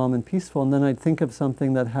fairly calm and peaceful, and then I'd think of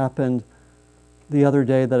something that happened the other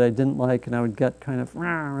day that I didn't like, and I would get kind of,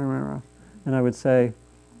 and I would say,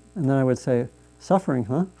 suffering,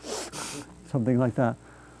 huh? Something like that.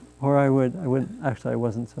 Or I would, actually I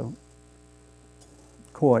wasn't so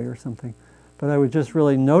coy or something, but I would just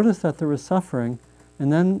really notice that there was suffering.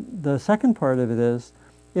 And then the second part of it is,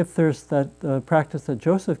 if there's that practice that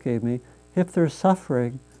Joseph gave me, if there's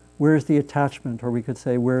suffering, where's the attachment? Or we could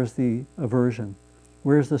say, where's the aversion?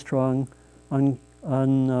 Where's the strong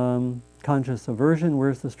unconscious aversion?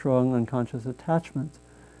 Where's the strong unconscious attachment?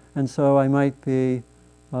 And so I might be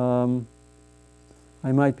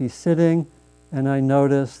sitting, and I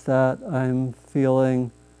notice that I'm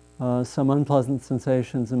feeling some unpleasant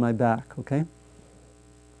sensations in my back, okay?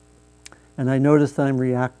 And I notice that I'm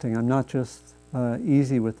reacting. I'm not just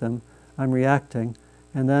easy with them. I'm reacting.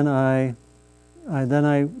 And then I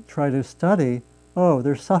try to study, oh,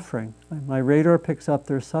 there's suffering. My radar picks up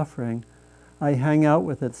there's suffering. I hang out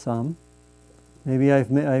with it some. Maybe I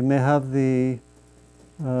may have the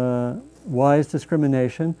wise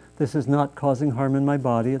discrimination. This is not causing harm in my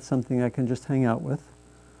body. It's something I can just hang out with.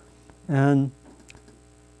 And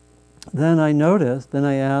then I notice, then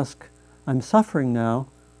I ask, I'm suffering now.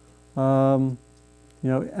 Am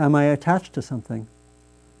I attached to something?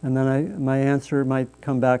 And then my answer might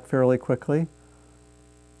come back fairly quickly.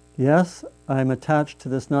 Yes, I'm attached to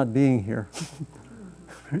this not being here.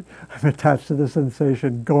 I'm attached to the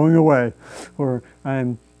sensation going away, or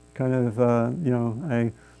I'm kind of,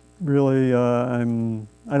 I really, I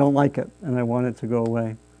don't like it, and I want it to go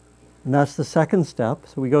away. And that's the second step.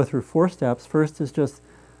 So we go through 4 steps. First is just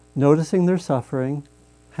noticing their suffering,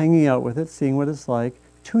 hanging out with it, seeing what it's like,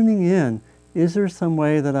 tuning in. Is there some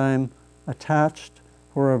way that I'm attached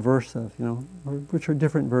or aversive, which are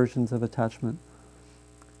different versions of attachment?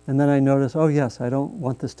 And then I notice, oh yes, I don't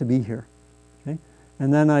want this to be here. Okay?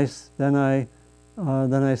 And then I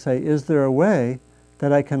say, is there a way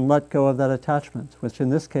that I can let go of that attachment? Which in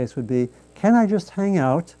this case would be, can I just hang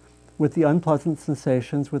out with the unpleasant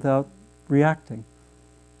sensations without reacting?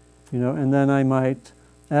 And then I might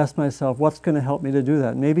ask myself, what's going to help me to do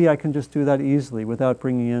that? Maybe I can just do that easily without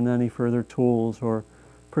bringing in any further tools or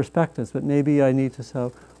perspectives, but maybe I need to say,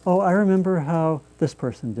 oh, I remember how this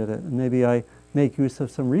person did it, and maybe I make use of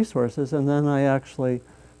some resources, and then I actually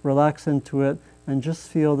relax into it and just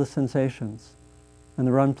feel the sensations. And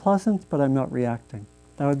they're unpleasant, but I'm not reacting.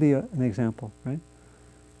 That would be an example, right?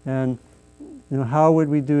 And how would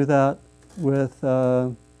we do that with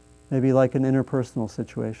maybe like an interpersonal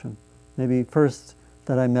situation? Maybe first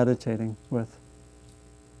that I'm meditating with.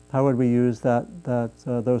 How would we use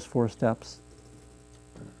those 4 steps?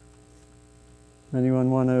 Anyone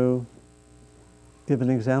want to give an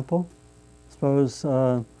example? Suppose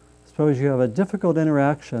you have a difficult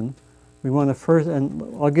interaction. We want to first, and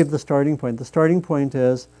I'll give the starting point. The starting point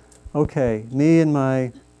is, okay, me and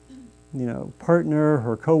my partner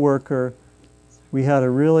or coworker, we had a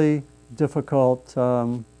really difficult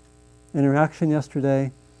interaction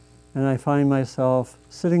yesterday, and I find myself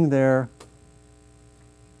sitting there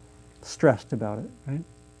stressed about it, right?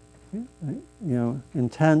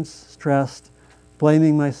 Intense, stressed,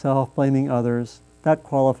 blaming myself, blaming others. That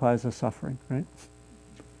qualifies as suffering, right?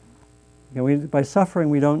 By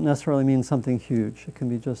suffering, we don't necessarily mean something huge. It can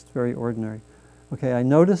be just very ordinary. Okay, I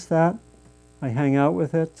notice that. I hang out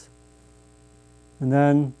with it. And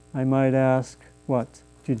then I might ask, what?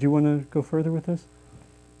 Did you want to go further with this,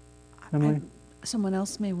 Emily? Someone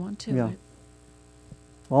else may want to. Yeah.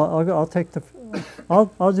 Well, I'll take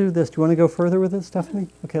I'll do this. Do you want to go further with it, Stephanie?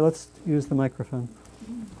 Okay, let's use the microphone.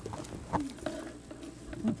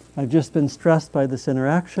 I've just been stressed by this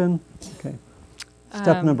interaction. Okay.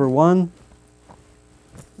 Step number 1.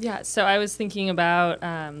 Yeah, so I was thinking about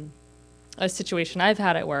a situation I've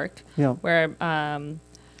had at work where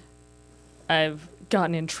I've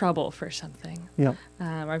gotten in trouble for something. Yeah.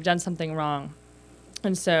 Or I've done something wrong.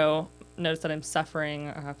 And so notice that I'm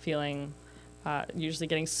suffering, feeling, usually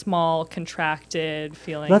getting small, contracted,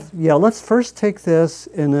 feeling. Let's first take this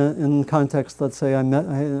in context. Let's say I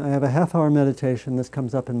have a half-hour meditation. This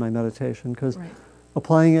comes up in my meditation because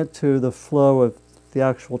applying it to the flow of the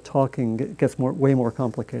actual talking gets way more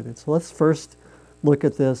complicated. So let's first look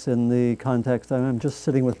at this in the context. I'm just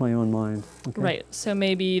sitting with my own mind. Okay? Right. So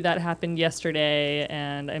maybe that happened yesterday,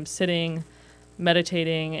 and I'm sitting,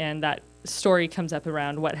 meditating, and that story comes up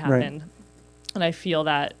around what happened, and I feel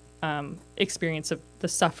that experience of the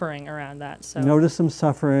suffering around that. So Notice some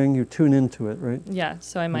suffering. You tune into it, right? yeah.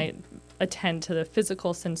 So I might attend to the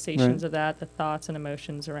physical sensations of that, the thoughts and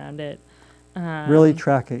emotions around it. Really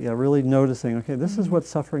track it. Yeah. Really noticing. Okay, this is what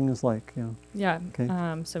suffering is like. Yeah. Yeah. Okay.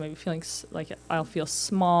 So maybe feeling like I'll feel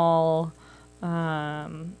small,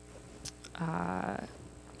 kind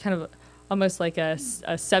of almost like a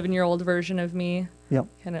 7-year-old version of me. Yep.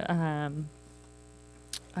 Kind of,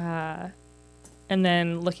 and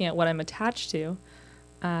then looking at what I'm attached to,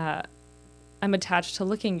 I'm attached to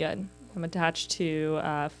looking good. I'm attached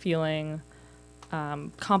to feeling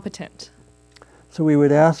competent. So we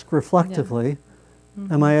would ask reflectively,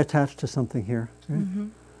 am I attached to something here? Right?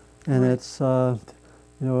 And Right. it's, I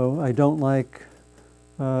don't like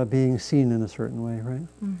being seen in a certain way, right?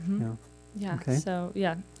 Yeah. Yeah. Okay. So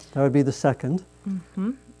yeah. That would be the second.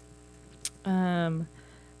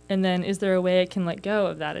 And then is there a way I can let go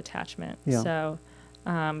of that attachment? Yeah. So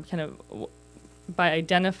kind of by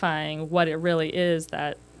identifying what it really is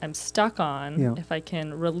that I'm stuck on, Yeah. if I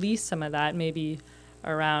can release some of that, maybe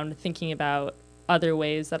around thinking about other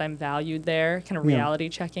ways that I'm valued there, kind of Yeah. reality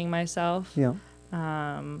checking myself, Yeah.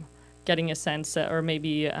 getting a sense that, or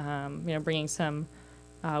maybe bringing some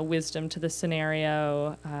wisdom to the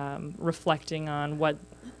scenario, reflecting on what.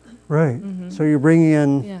 Right. So you're bringing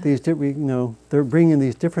in Yeah. these, they're bringing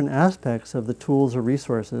these different aspects of the tools or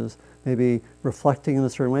resources, maybe reflecting in a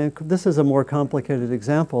certain way. This is a more complicated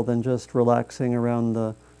example than just relaxing around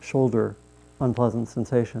the shoulder unpleasant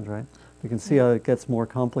sensations, right? You can see how it gets more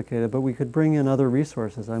complicated, but we could bring in other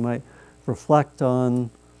resources. I might reflect on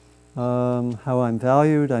how I'm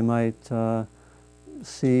valued. I might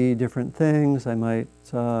see different things. I might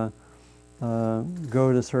go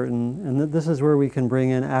to certain, and this is where we can bring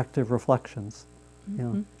in active reflections.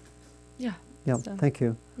 Yeah. Yeah. So- Thank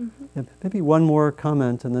you. Yeah, maybe one more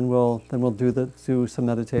comment, and then we'll do some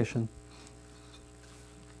meditation.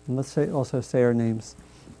 And let's also say our names.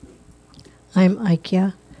 I'm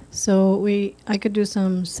Aikya. So I could do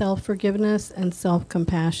some self-forgiveness and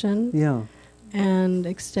self-compassion Yeah. and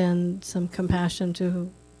extend some compassion to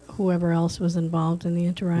whoever else was involved in the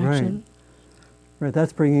interaction. Right.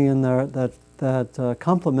 That's bringing in that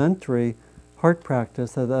complementary heart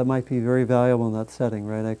practice that might be very valuable in that setting.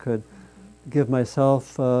 Right. I could give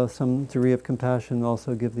myself some degree of compassion,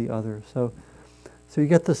 also give the other. So you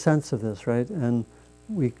get the sense of this, right? And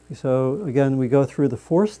so again, we go through the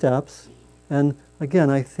 4 steps, and again,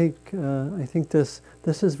 I think this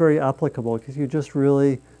is very applicable because you just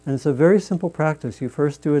really, and it's a very simple practice. You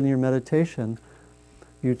first do it in your meditation.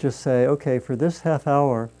 You just say, okay, for this half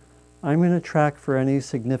hour, I'm going to track for any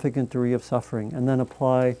significant degree of suffering, and then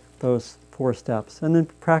apply those 4 steps, and then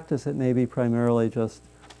practice it maybe primarily just.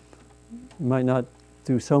 You might not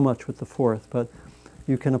do so much with the 4th, but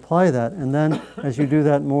you can apply that. And then as you do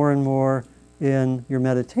that more and more in your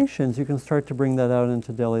meditations, you can start to bring that out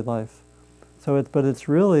into daily life. But it's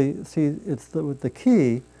really, it's the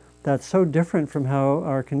key that's so different from how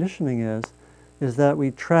our conditioning is that we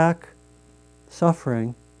track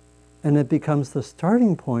suffering, and it becomes the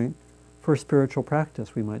starting point for spiritual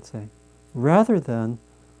practice, we might say, rather than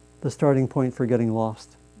the starting point for getting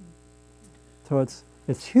lost. So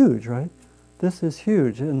it's huge, right? This is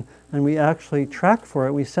huge, and we actually track for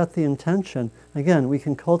it. We set the intention. Again, we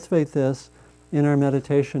can cultivate this in our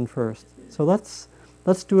meditation first. So let's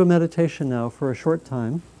do a meditation now for a short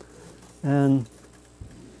time, and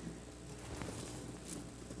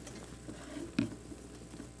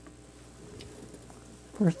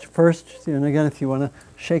first, and again, if you want to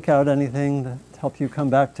shake out anything to help you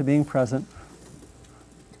come back to being present.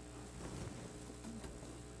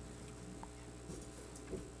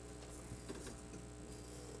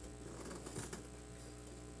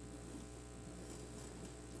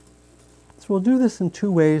 So we'll do this in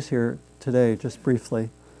 2 ways here today, just briefly.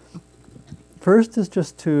 First is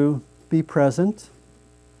just to be present,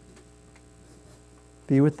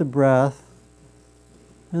 be with the breath,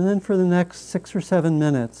 and then for the next 6 or 7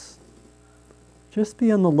 minutes, just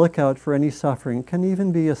be on the lookout for any suffering. It can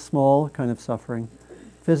even be a small kind of suffering,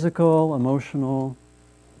 physical, emotional,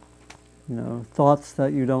 thoughts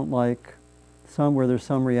that you don't like, where there's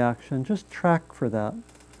some reaction. Just track for that.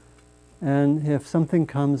 And if something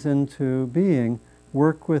comes into being,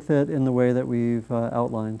 work with it in the way that we've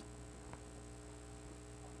outlined.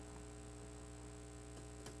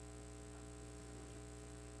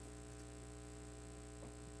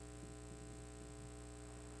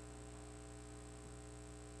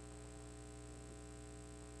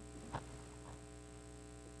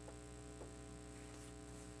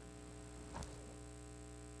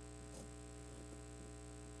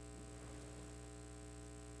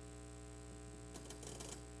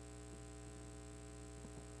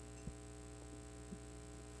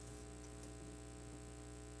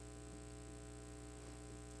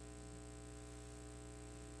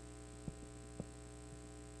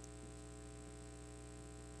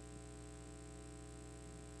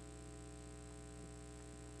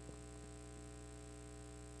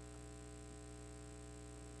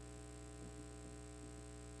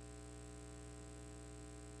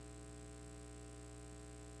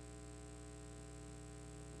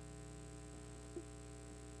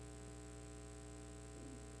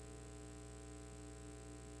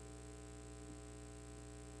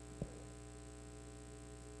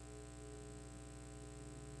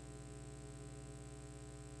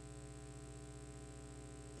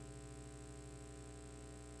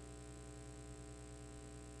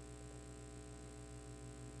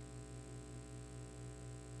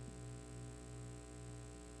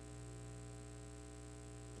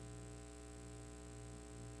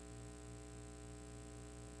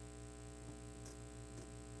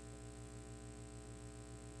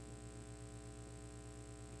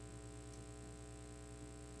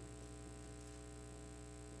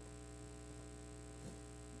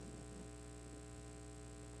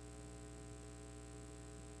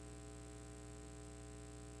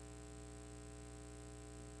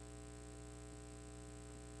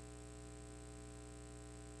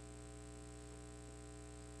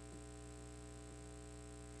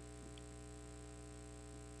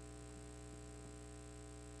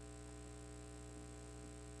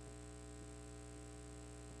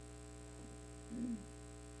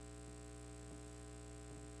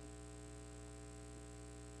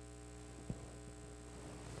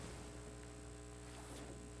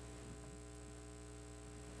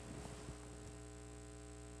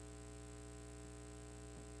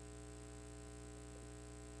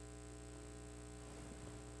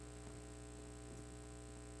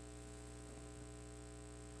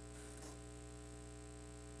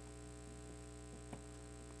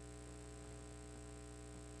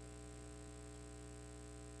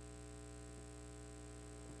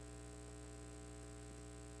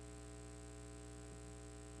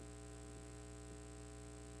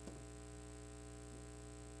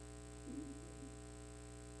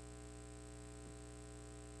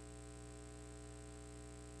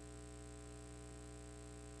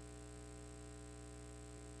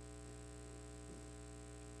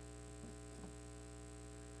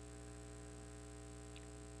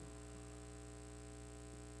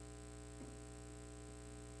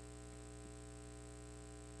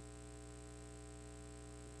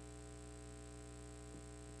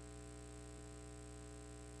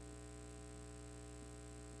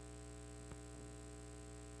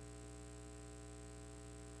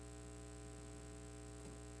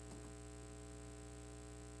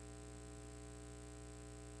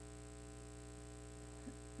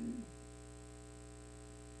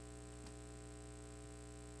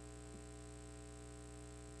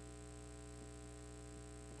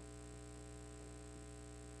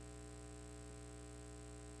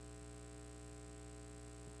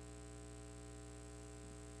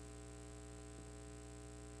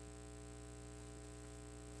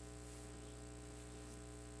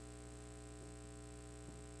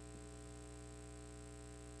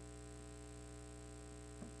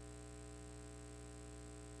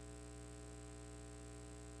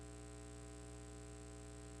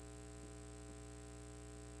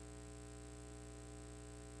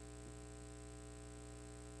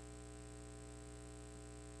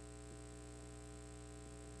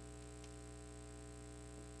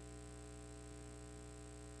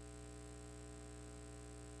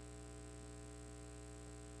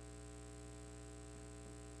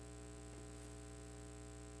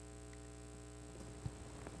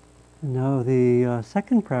 Now the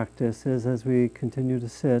second practice is, as we continue to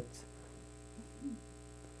sit,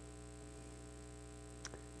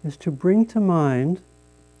 is to bring to mind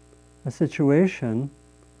a situation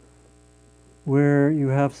where you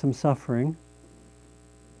have some suffering,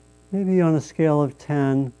 maybe on a scale of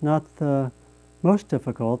 10, not the most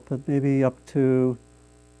difficult, but maybe up to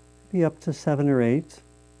 7 or 8.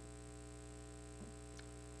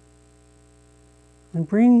 And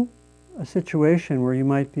bring a situation where you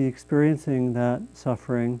might be experiencing that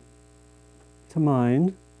suffering to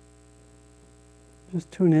mind.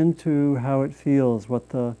 Just tune into how it feels, what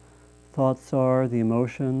the thoughts are, the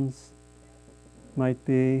emotions might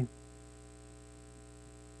be. You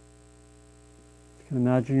can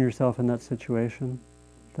imagine yourself in that situation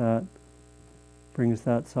that brings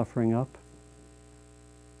that suffering up.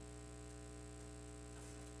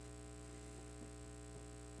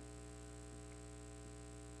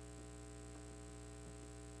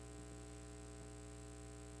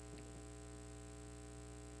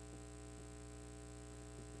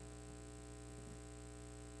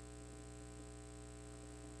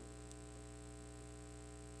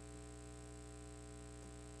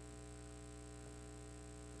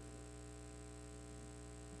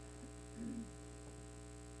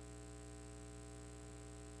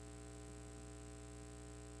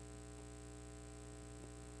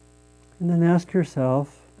 And then ask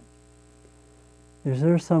yourself, is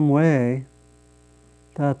there some way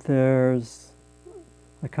that there's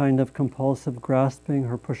a kind of compulsive grasping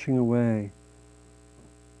or pushing away,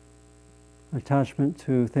 attachment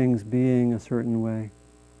to things being a certain way?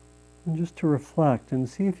 And just to reflect and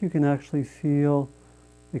see if you can actually feel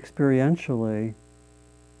experientially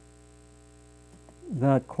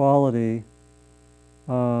that quality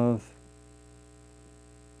of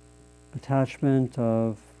attachment,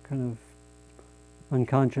 of kind of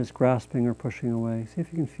unconscious grasping or pushing away. See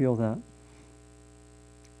if you can feel that.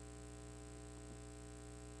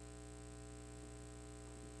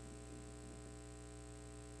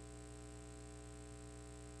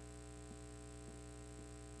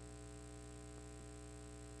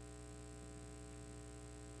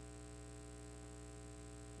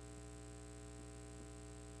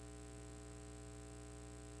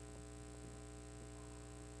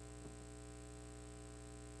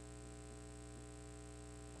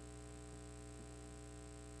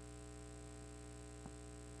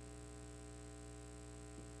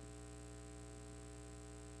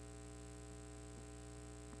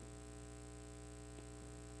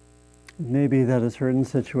 It may be that a certain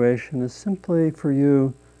situation is simply for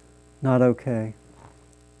you not okay.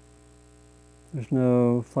 There's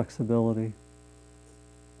no flexibility.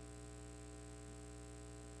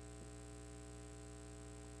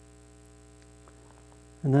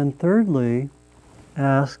 And then thirdly,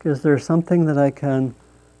 ask, is there something that I can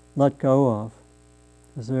let go of?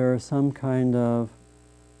 Is there some kind of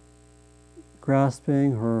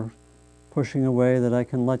grasping or pushing away that I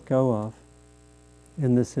can let go of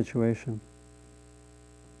in this situation?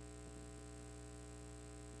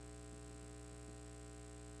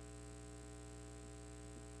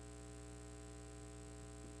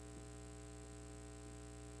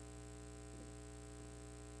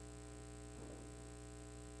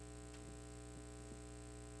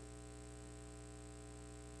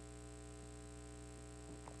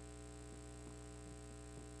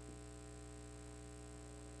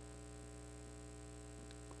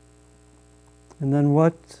 And then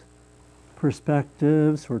what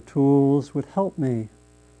perspectives or tools would help me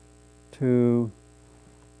to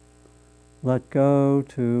let go,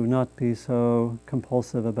 to not be so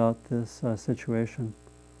compulsive about this situation?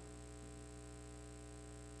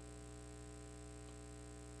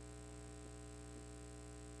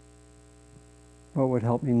 What would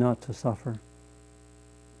help me not to suffer?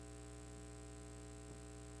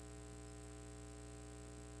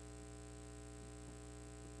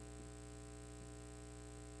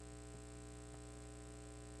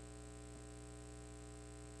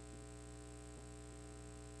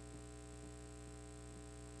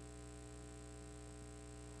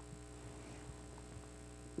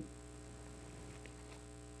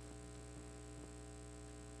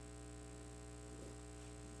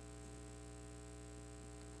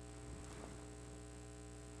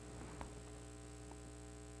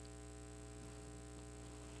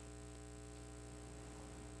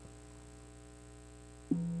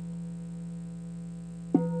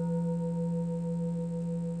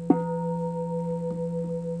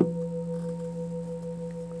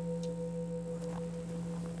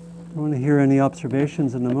 I want to hear any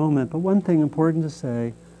observations in a moment, but one thing important to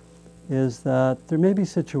say is that there may be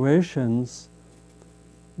situations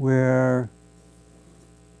where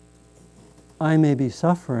I may be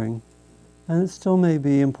suffering, and it still may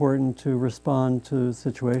be important to respond to the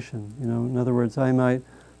situation. You know, in other words, there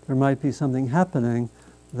might be something happening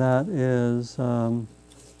that is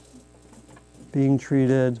being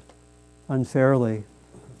treated unfairly,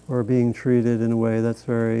 or being treated in a way that's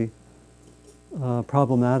very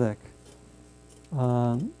problematic.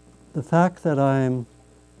 The fact that I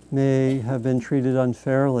may have been treated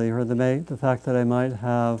unfairly, or the fact that I might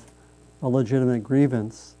have a legitimate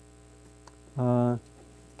grievance,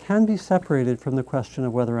 can be separated from the question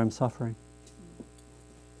of whether I'm suffering.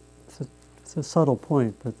 It's a subtle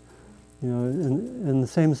point, but you know, in the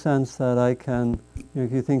same sense that I can, you know,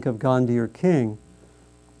 if you think of Gandhi or King,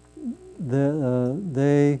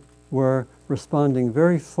 they were responding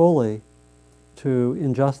very fully to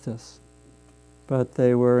injustice, but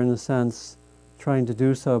they were, in a sense, trying to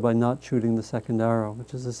do so by not shooting the second arrow,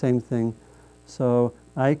 which is the same thing. So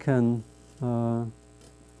I can, in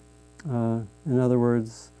other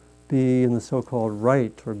words, be in the so-called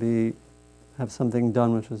right, or have something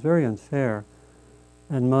done which is very unfair,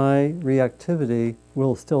 and my reactivity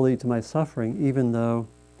will still lead to my suffering, even though,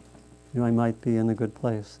 you know, I might be in a good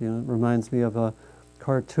place. You know, it reminds me of a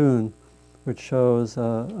cartoon which shows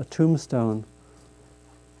a tombstone,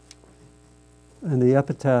 and the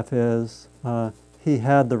epitaph is, "He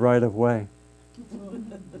had the right of way."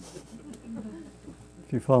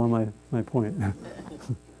 If you follow my point.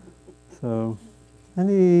 So,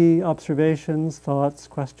 any observations, thoughts,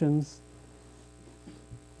 questions?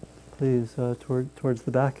 Please, towards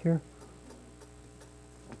the back here.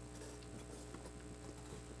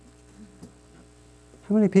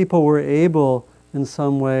 How many people were able, in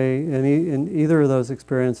some way, in either of those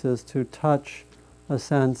experiences, to touch a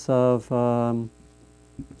sense of,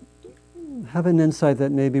 have an insight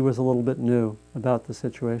that maybe was a little bit new about the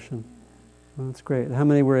situation? Well, that's great. How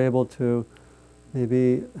many were able to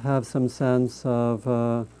maybe have some sense of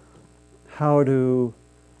how to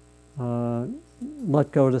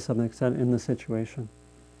let go to some extent in the situation?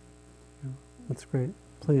 Yeah, that's great.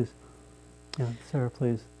 Please. Yeah, Sarah,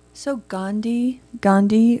 please. So Gandhi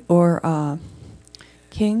or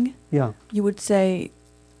King, Yeah. you would say,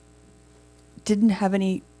 didn't have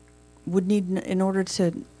any, would need, in order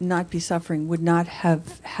to not be suffering, would not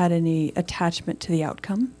have had any attachment to the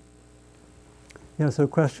outcome? Yeah, so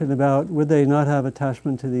question about would they not have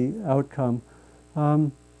attachment to the outcome?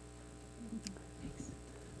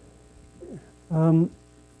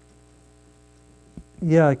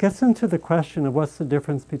 Yeah, it gets into the question of what's the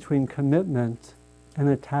difference between commitment and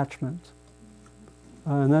attachment.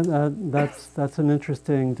 And that's an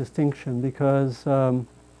interesting distinction, because, and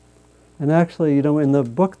actually, you know, in the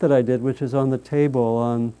book that I did, which is on the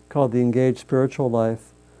table, called The Engaged Spiritual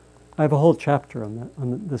Life, I have a whole chapter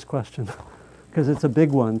on this question, because it's a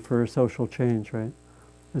big one for social change, right?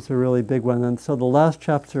 It's a really big one. And so the last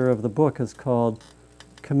chapter of the book is called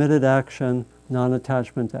Committed Action,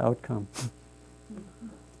 Non-Attachment to Outcome.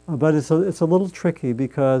 But it's a little tricky,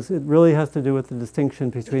 because it really has to do with the distinction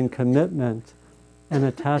between commitment and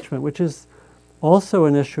attachment, which is also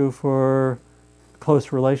an issue for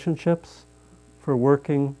close relationships, for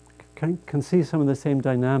working. Can see some of the same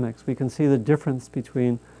dynamics. We can see the difference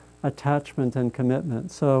between attachment and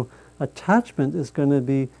commitment. So attachment is going to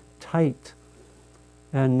be tight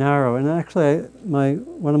and narrow. And actually,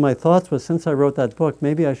 one of my thoughts was, since I wrote that book,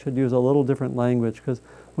 maybe I should use a little different language, because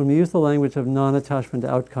when we use the language of non-attachment to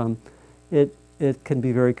outcome, it can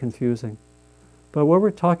be very confusing. But what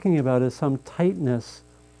we're talking about is some tightness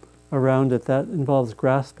around it that involves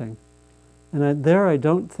grasping. And I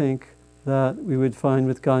don't think that we would find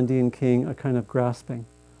with Gandhi and King a kind of grasping.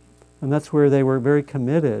 And that's where they were very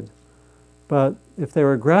committed. But if they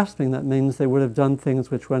were grasping, that means they would have done things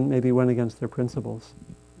which maybe went against their principles.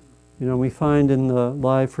 You know, we find in the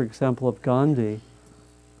life, for example, of Gandhi,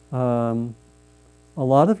 a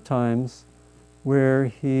lot of times where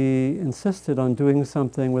he insisted on doing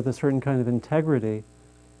something with a certain kind of integrity,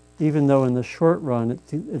 even though in the short run it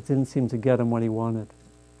didn't seem to get him what he wanted,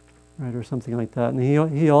 right, or something like that. And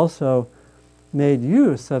he also made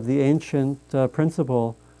use of the ancient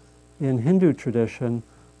principle in Hindu tradition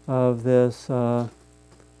of this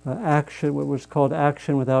action, what was called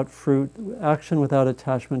action without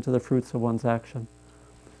attachment to the fruits of one's action.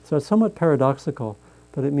 So it's somewhat paradoxical,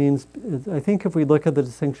 but it means, I think if we look at the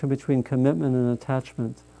distinction between commitment and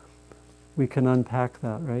attachment, we can unpack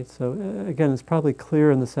that, right? So again, it's probably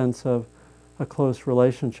clear in the sense of a close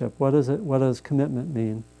relationship. What does commitment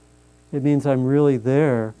mean? It means I'm really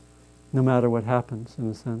there no matter what happens, in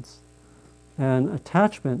a sense. And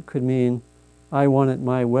attachment could mean I want it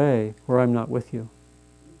my way, or I'm not with you,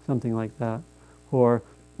 something like that. Or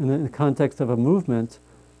in the context of a movement,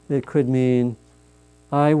 It could mean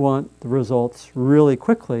I want the results really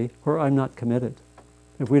quickly, or I'm not committed.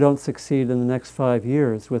 If we don't succeed in the next 5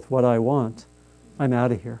 years with what I want, I'm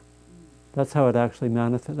out of here. That's how it actually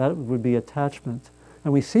manifests. That would be attachment.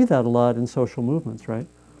 And we see that a lot in social movements, right?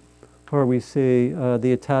 Or we see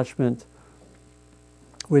the attachment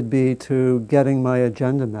would be to getting my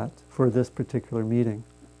agenda met for this particular meeting,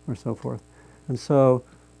 or so forth. And so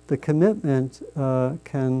the commitment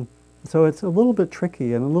so it's a little bit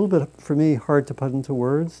tricky and a little bit, for me, hard to put into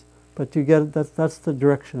words, but you get it, that's the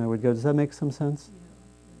direction I would go. Does that make some sense?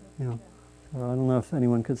 Yeah. I don't know if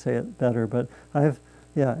anyone could say it better, but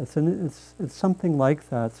it's something like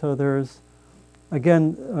that. So there's,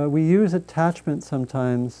 again, we use attachment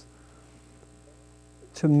sometimes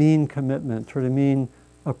to mean commitment, or to mean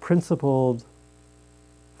a principled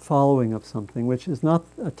following of something, which is not,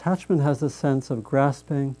 attachment has a sense of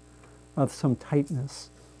grasping, of some tightness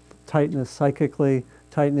psychically,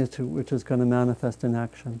 tightness which is going to manifest in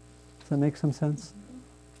action. Does that make some sense?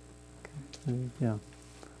 Okay. Yeah.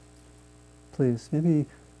 Please, maybe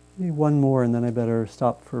one more, and then I better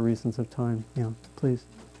stop for reasons of time. Yeah, please.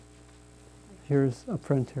 Here's a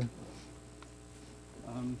friend here.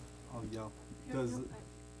 I'll yell.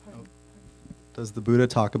 Does the Buddha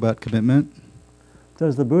talk about commitment?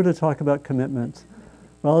 Does the Buddha talk about commitment?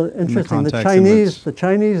 Well, interesting. context in which- The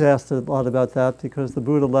Chinese asked a lot about that because the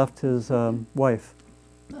Buddha left his wife.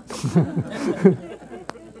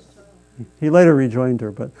 He later rejoined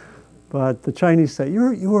her, but the Chinese say,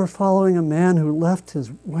 you were following a man who left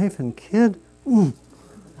his wife and kid?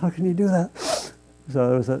 How can you do that?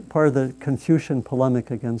 So it was a part of the Confucian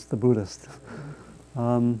polemic against the Buddhist.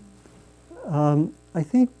 I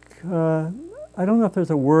think, I don't know if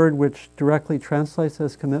there's a word which directly translates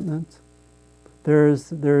as commitment. There's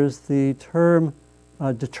the term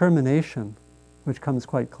determination, which comes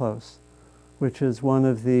quite close, which is one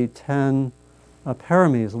of the 10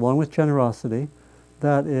 paramis, along with generosity.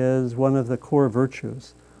 That is one of the core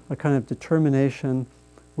virtues, a kind of determination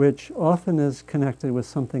which often is connected with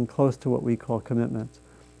something close to what we call commitment.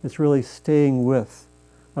 It's really staying with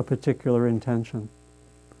a particular intention.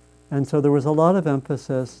 And so there was a lot of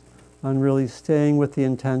emphasis on really staying with the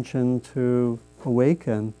intention to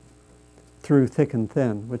awaken through thick and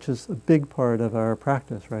thin, which is a big part of our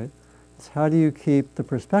practice, right? It's how do you keep the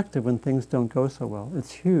perspective when things don't go so well?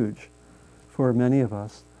 It's huge for many of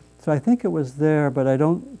us. So I think it was there, but I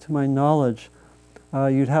don't, to my knowledge,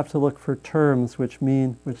 you'd have to look for terms which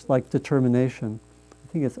like determination. I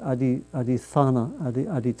think it's aditana,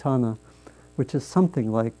 which is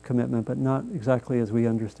something like commitment, but not exactly as we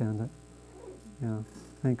understand it. Yeah,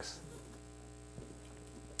 thanks.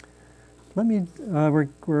 Let me,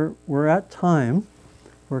 we're at time.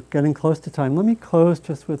 We're getting close to time. Let me close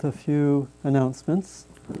just with a few announcements.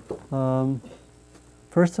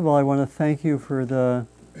 First of all, I want to thank you for the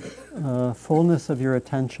fullness of your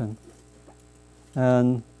attention.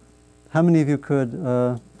 And how many of you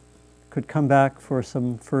could come back for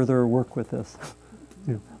some further work with this?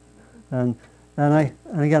 And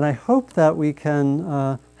again, I hope that we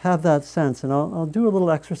can have that sense. And I'll do a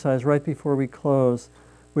little exercise right before we close,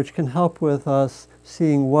 which can help with us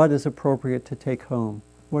seeing what is appropriate to take home.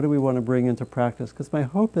 What do we want to bring into practice? Because my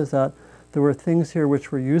hope is that there were things here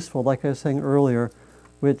which were useful, like I was saying earlier,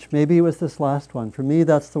 which maybe it was this last one. For me,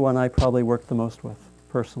 that's the one I probably worked the most with,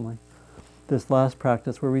 personally. This last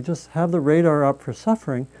practice where we just have the radar up for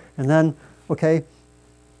suffering, and then, okay,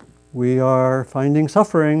 we are finding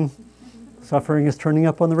suffering. Suffering is turning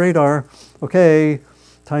up on the radar. Okay,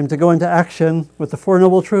 time to go into action with the Four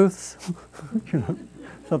Noble Truths.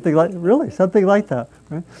 Something like that,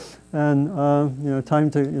 right? And time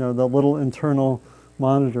to the little internal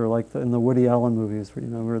monitor, like in the Woody Allen movies,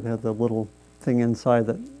 where they had the little thing inside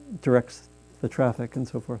that directs the traffic and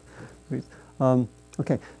so forth.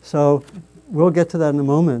 Okay, so we'll get to that in a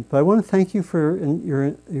moment. But I want to thank you for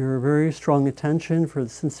your very strong attention, for the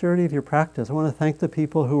sincerity of your practice. I want to thank the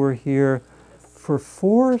people who were here for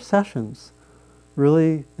 4 sessions,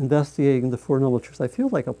 really investigating the Four Noble Truths. I feel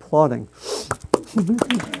like applauding.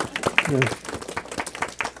 Yeah.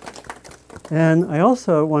 And I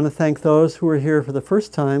also want to thank those who were here for the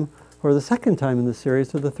first time, or the second time in the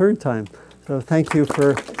series, or the third time. So thank you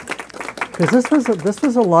because this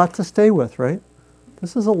was a lot to stay with, right?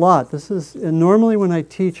 This is a lot. And normally when I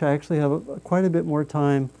teach, I actually have quite a bit more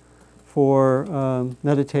time for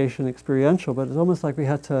meditation, experiential, but it's almost like we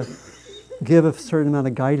had to give a certain amount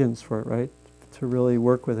of guidance for it, right? To really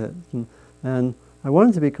work with it. And I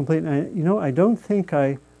wanted to be complete. And I don't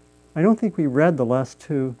think we read the last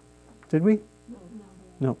 2. Did we?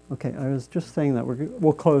 No. Okay. I was just saying that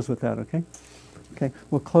we'll close with that. Okay. Okay.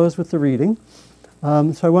 We'll close with the reading.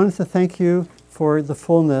 So I wanted to thank you for the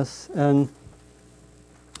fullness, and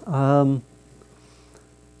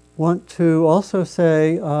want to also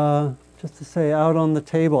say, just to say out on the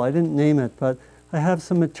table, I didn't name it, but I have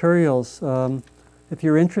some materials. If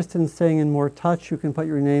you're interested in staying in more touch, you can put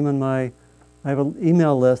your name on I have an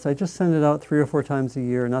email list. I just send it out 3 or 4 times a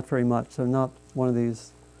year, not very much, so not one of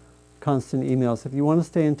these constant emails. If you want to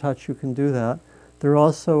stay in touch, you can do that. There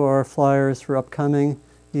also are flyers for upcoming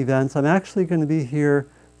events. I'm actually going to be here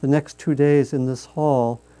the next 2 days in this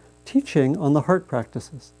hall teaching on the heart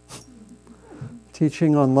practices.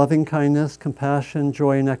 Teaching on loving kindness, compassion,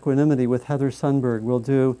 joy, and equanimity with Heather Sundberg. We'll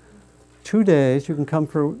do 2 days. You can come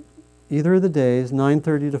for either of the days,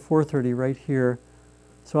 9:30 to 4:30 right here.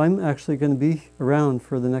 So I'm actually going to be around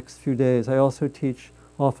for the next few days. I also teach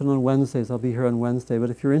often on Wednesdays. I'll be here on Wednesday. But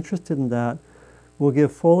if you're interested in that, we'll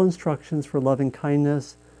give full instructions for loving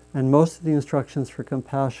kindness and most of the instructions for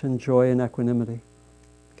compassion, joy, and equanimity.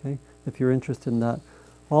 Okay, if you're interested in that.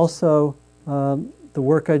 Also, the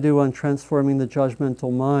work I do on transforming the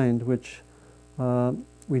judgmental mind, which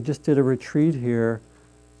we just did a retreat here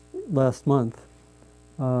last month.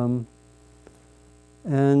 And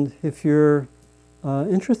if you're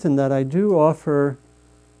interested in that, I do offer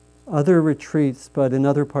other retreats, but in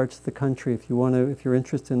other parts of the country. If you want to, if you're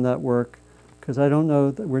interested in that work, because I don't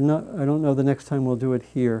know that I don't know the next time we'll do it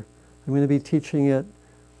here. I'm going to be teaching it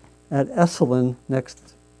at Esalen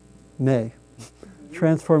next May,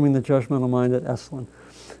 transforming the judgmental mind at Esalen,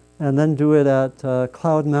 and then do it at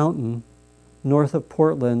Cloud Mountain, north of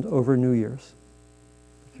Portland, over New Year's,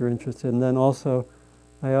 if you're interested. And then also,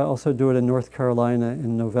 I also do it in North Carolina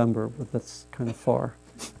in November, but that's kind of far,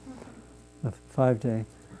 a 5-day.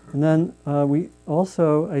 And then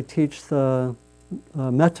I teach the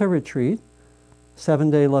Metta retreat,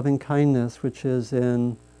 7-day loving kindness, which is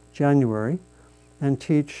in January, and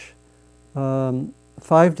teach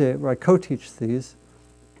 5-day, where I co-teach these.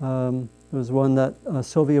 It was one that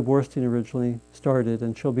Sylvia Borstein originally started,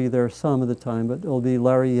 and she'll be there some of the time, but it'll be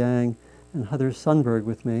Larry Yang and Heather Sundberg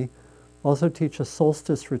with me. Also teach a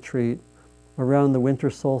solstice retreat around the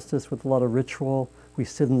winter solstice with a lot of ritual. We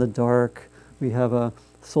sit in the dark. We have a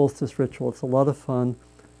solstice ritual. It's a lot of fun.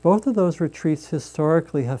 Both of those retreats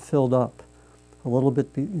historically have filled up a little bit,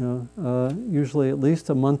 usually at least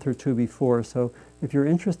a month or 2 before. So if you're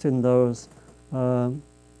interested in those,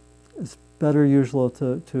 it's better usually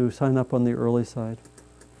to sign up on the early side.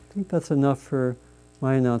 I think that's enough for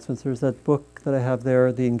my announcements. There's that book that I have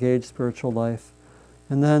there, The Engaged Spiritual Life.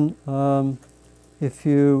 And then if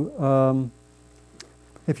you're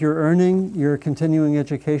earning your continuing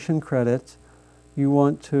education credit, you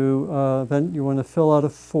want to fill out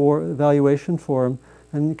a evaluation form,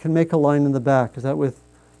 and you can make a line in the back. Is that with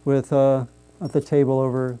at the table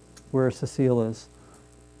over where Cecile is?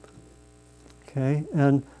 Okay,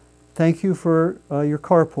 and thank you for your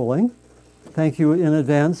carpooling. Thank you in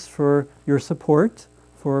advance for your support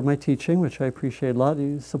for my teaching, which I appreciate a lot.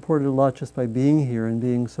 You supported a lot just by being here and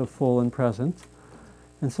being so full and present.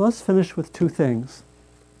 And so let's finish with 2 things.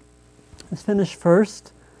 Let's finish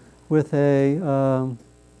first with a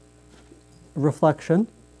reflection.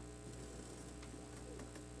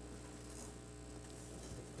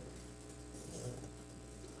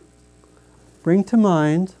 Bring to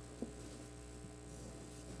mind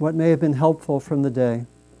what may have been helpful from the day.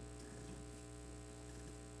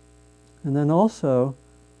 And then also,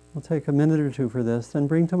 we'll take a minute or 2 for this, then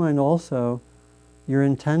bring to mind also your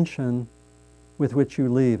intention with which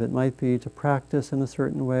you leave. It might be to practice in a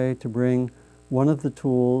certain way, to bring one of the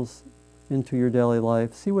tools into your daily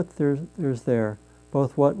life. See what there's there,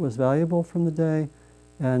 both what was valuable from the day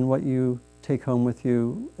and what you take home with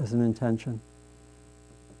you as an intention.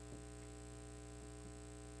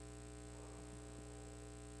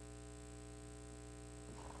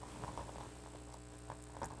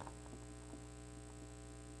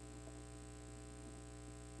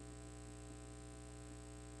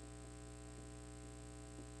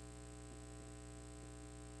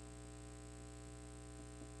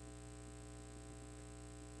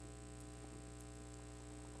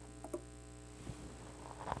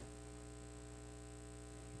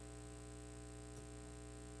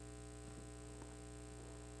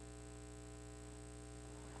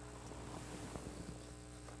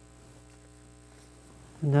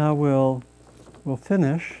 Now we'll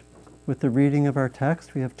finish with the reading of our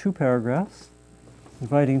text. We have 2 paragraphs,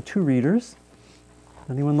 inviting 2 readers.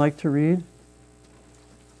 Anyone like to read?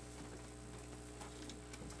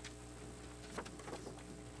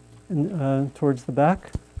 And, towards the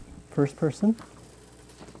back, first person.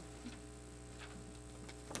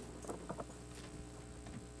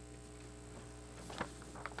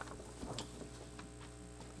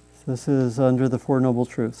 This is under the Four Noble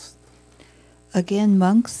Truths. Again,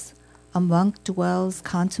 monks, a monk dwells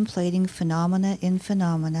contemplating phenomena in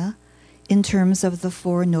terms of the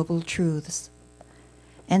Four Noble Truths.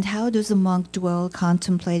 And how does a monk dwell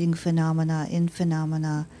contemplating phenomena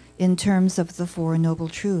in terms of the Four Noble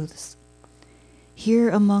Truths? Here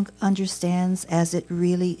a monk understands as it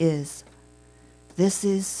really is. This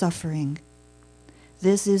is suffering.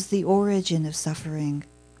 This is the origin of suffering.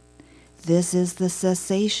 This is the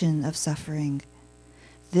cessation of suffering.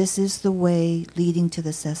 This is the way leading to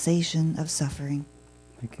the cessation of suffering.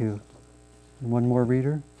 Thank you. And one more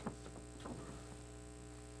reader.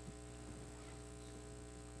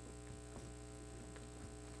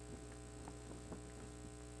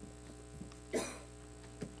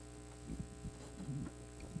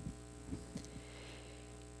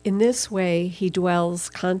 In this way, he dwells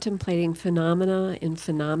contemplating phenomena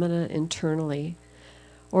internally,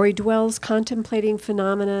 or he dwells contemplating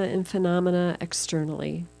phenomena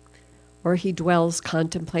externally, or he dwells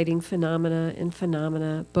contemplating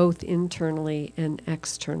phenomena both internally and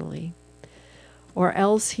externally, or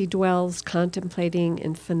else he dwells contemplating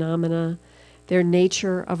in phenomena their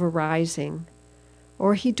nature of arising,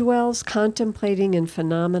 or he dwells contemplating in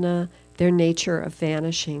phenomena their nature of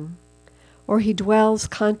vanishing, or he dwells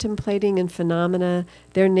contemplating in phenomena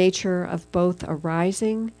their nature of both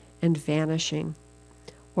arising and vanishing,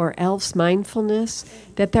 or else mindfulness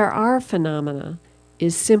that there are phenomena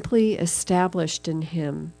is simply established in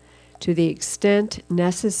him to the extent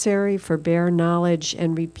necessary for bare knowledge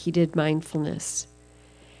and repeated mindfulness.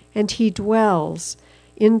 And he dwells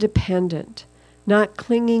independent, not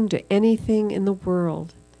clinging to anything in the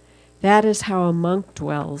world. That is how a monk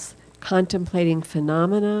dwells, contemplating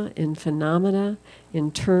phenomena in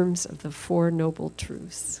terms of the Four Noble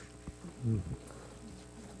Truths.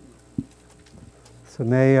 So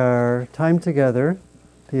may our time together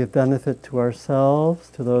be of benefit to ourselves,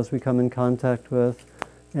 to those we come in contact with,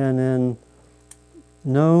 and in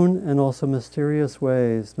known and also mysterious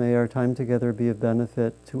ways, may our time together be of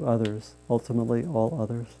benefit to others, ultimately all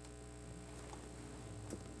others.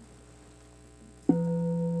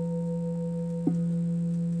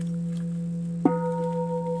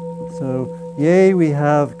 So, yay, we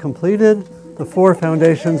have completed the 4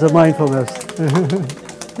 foundations of mindfulness.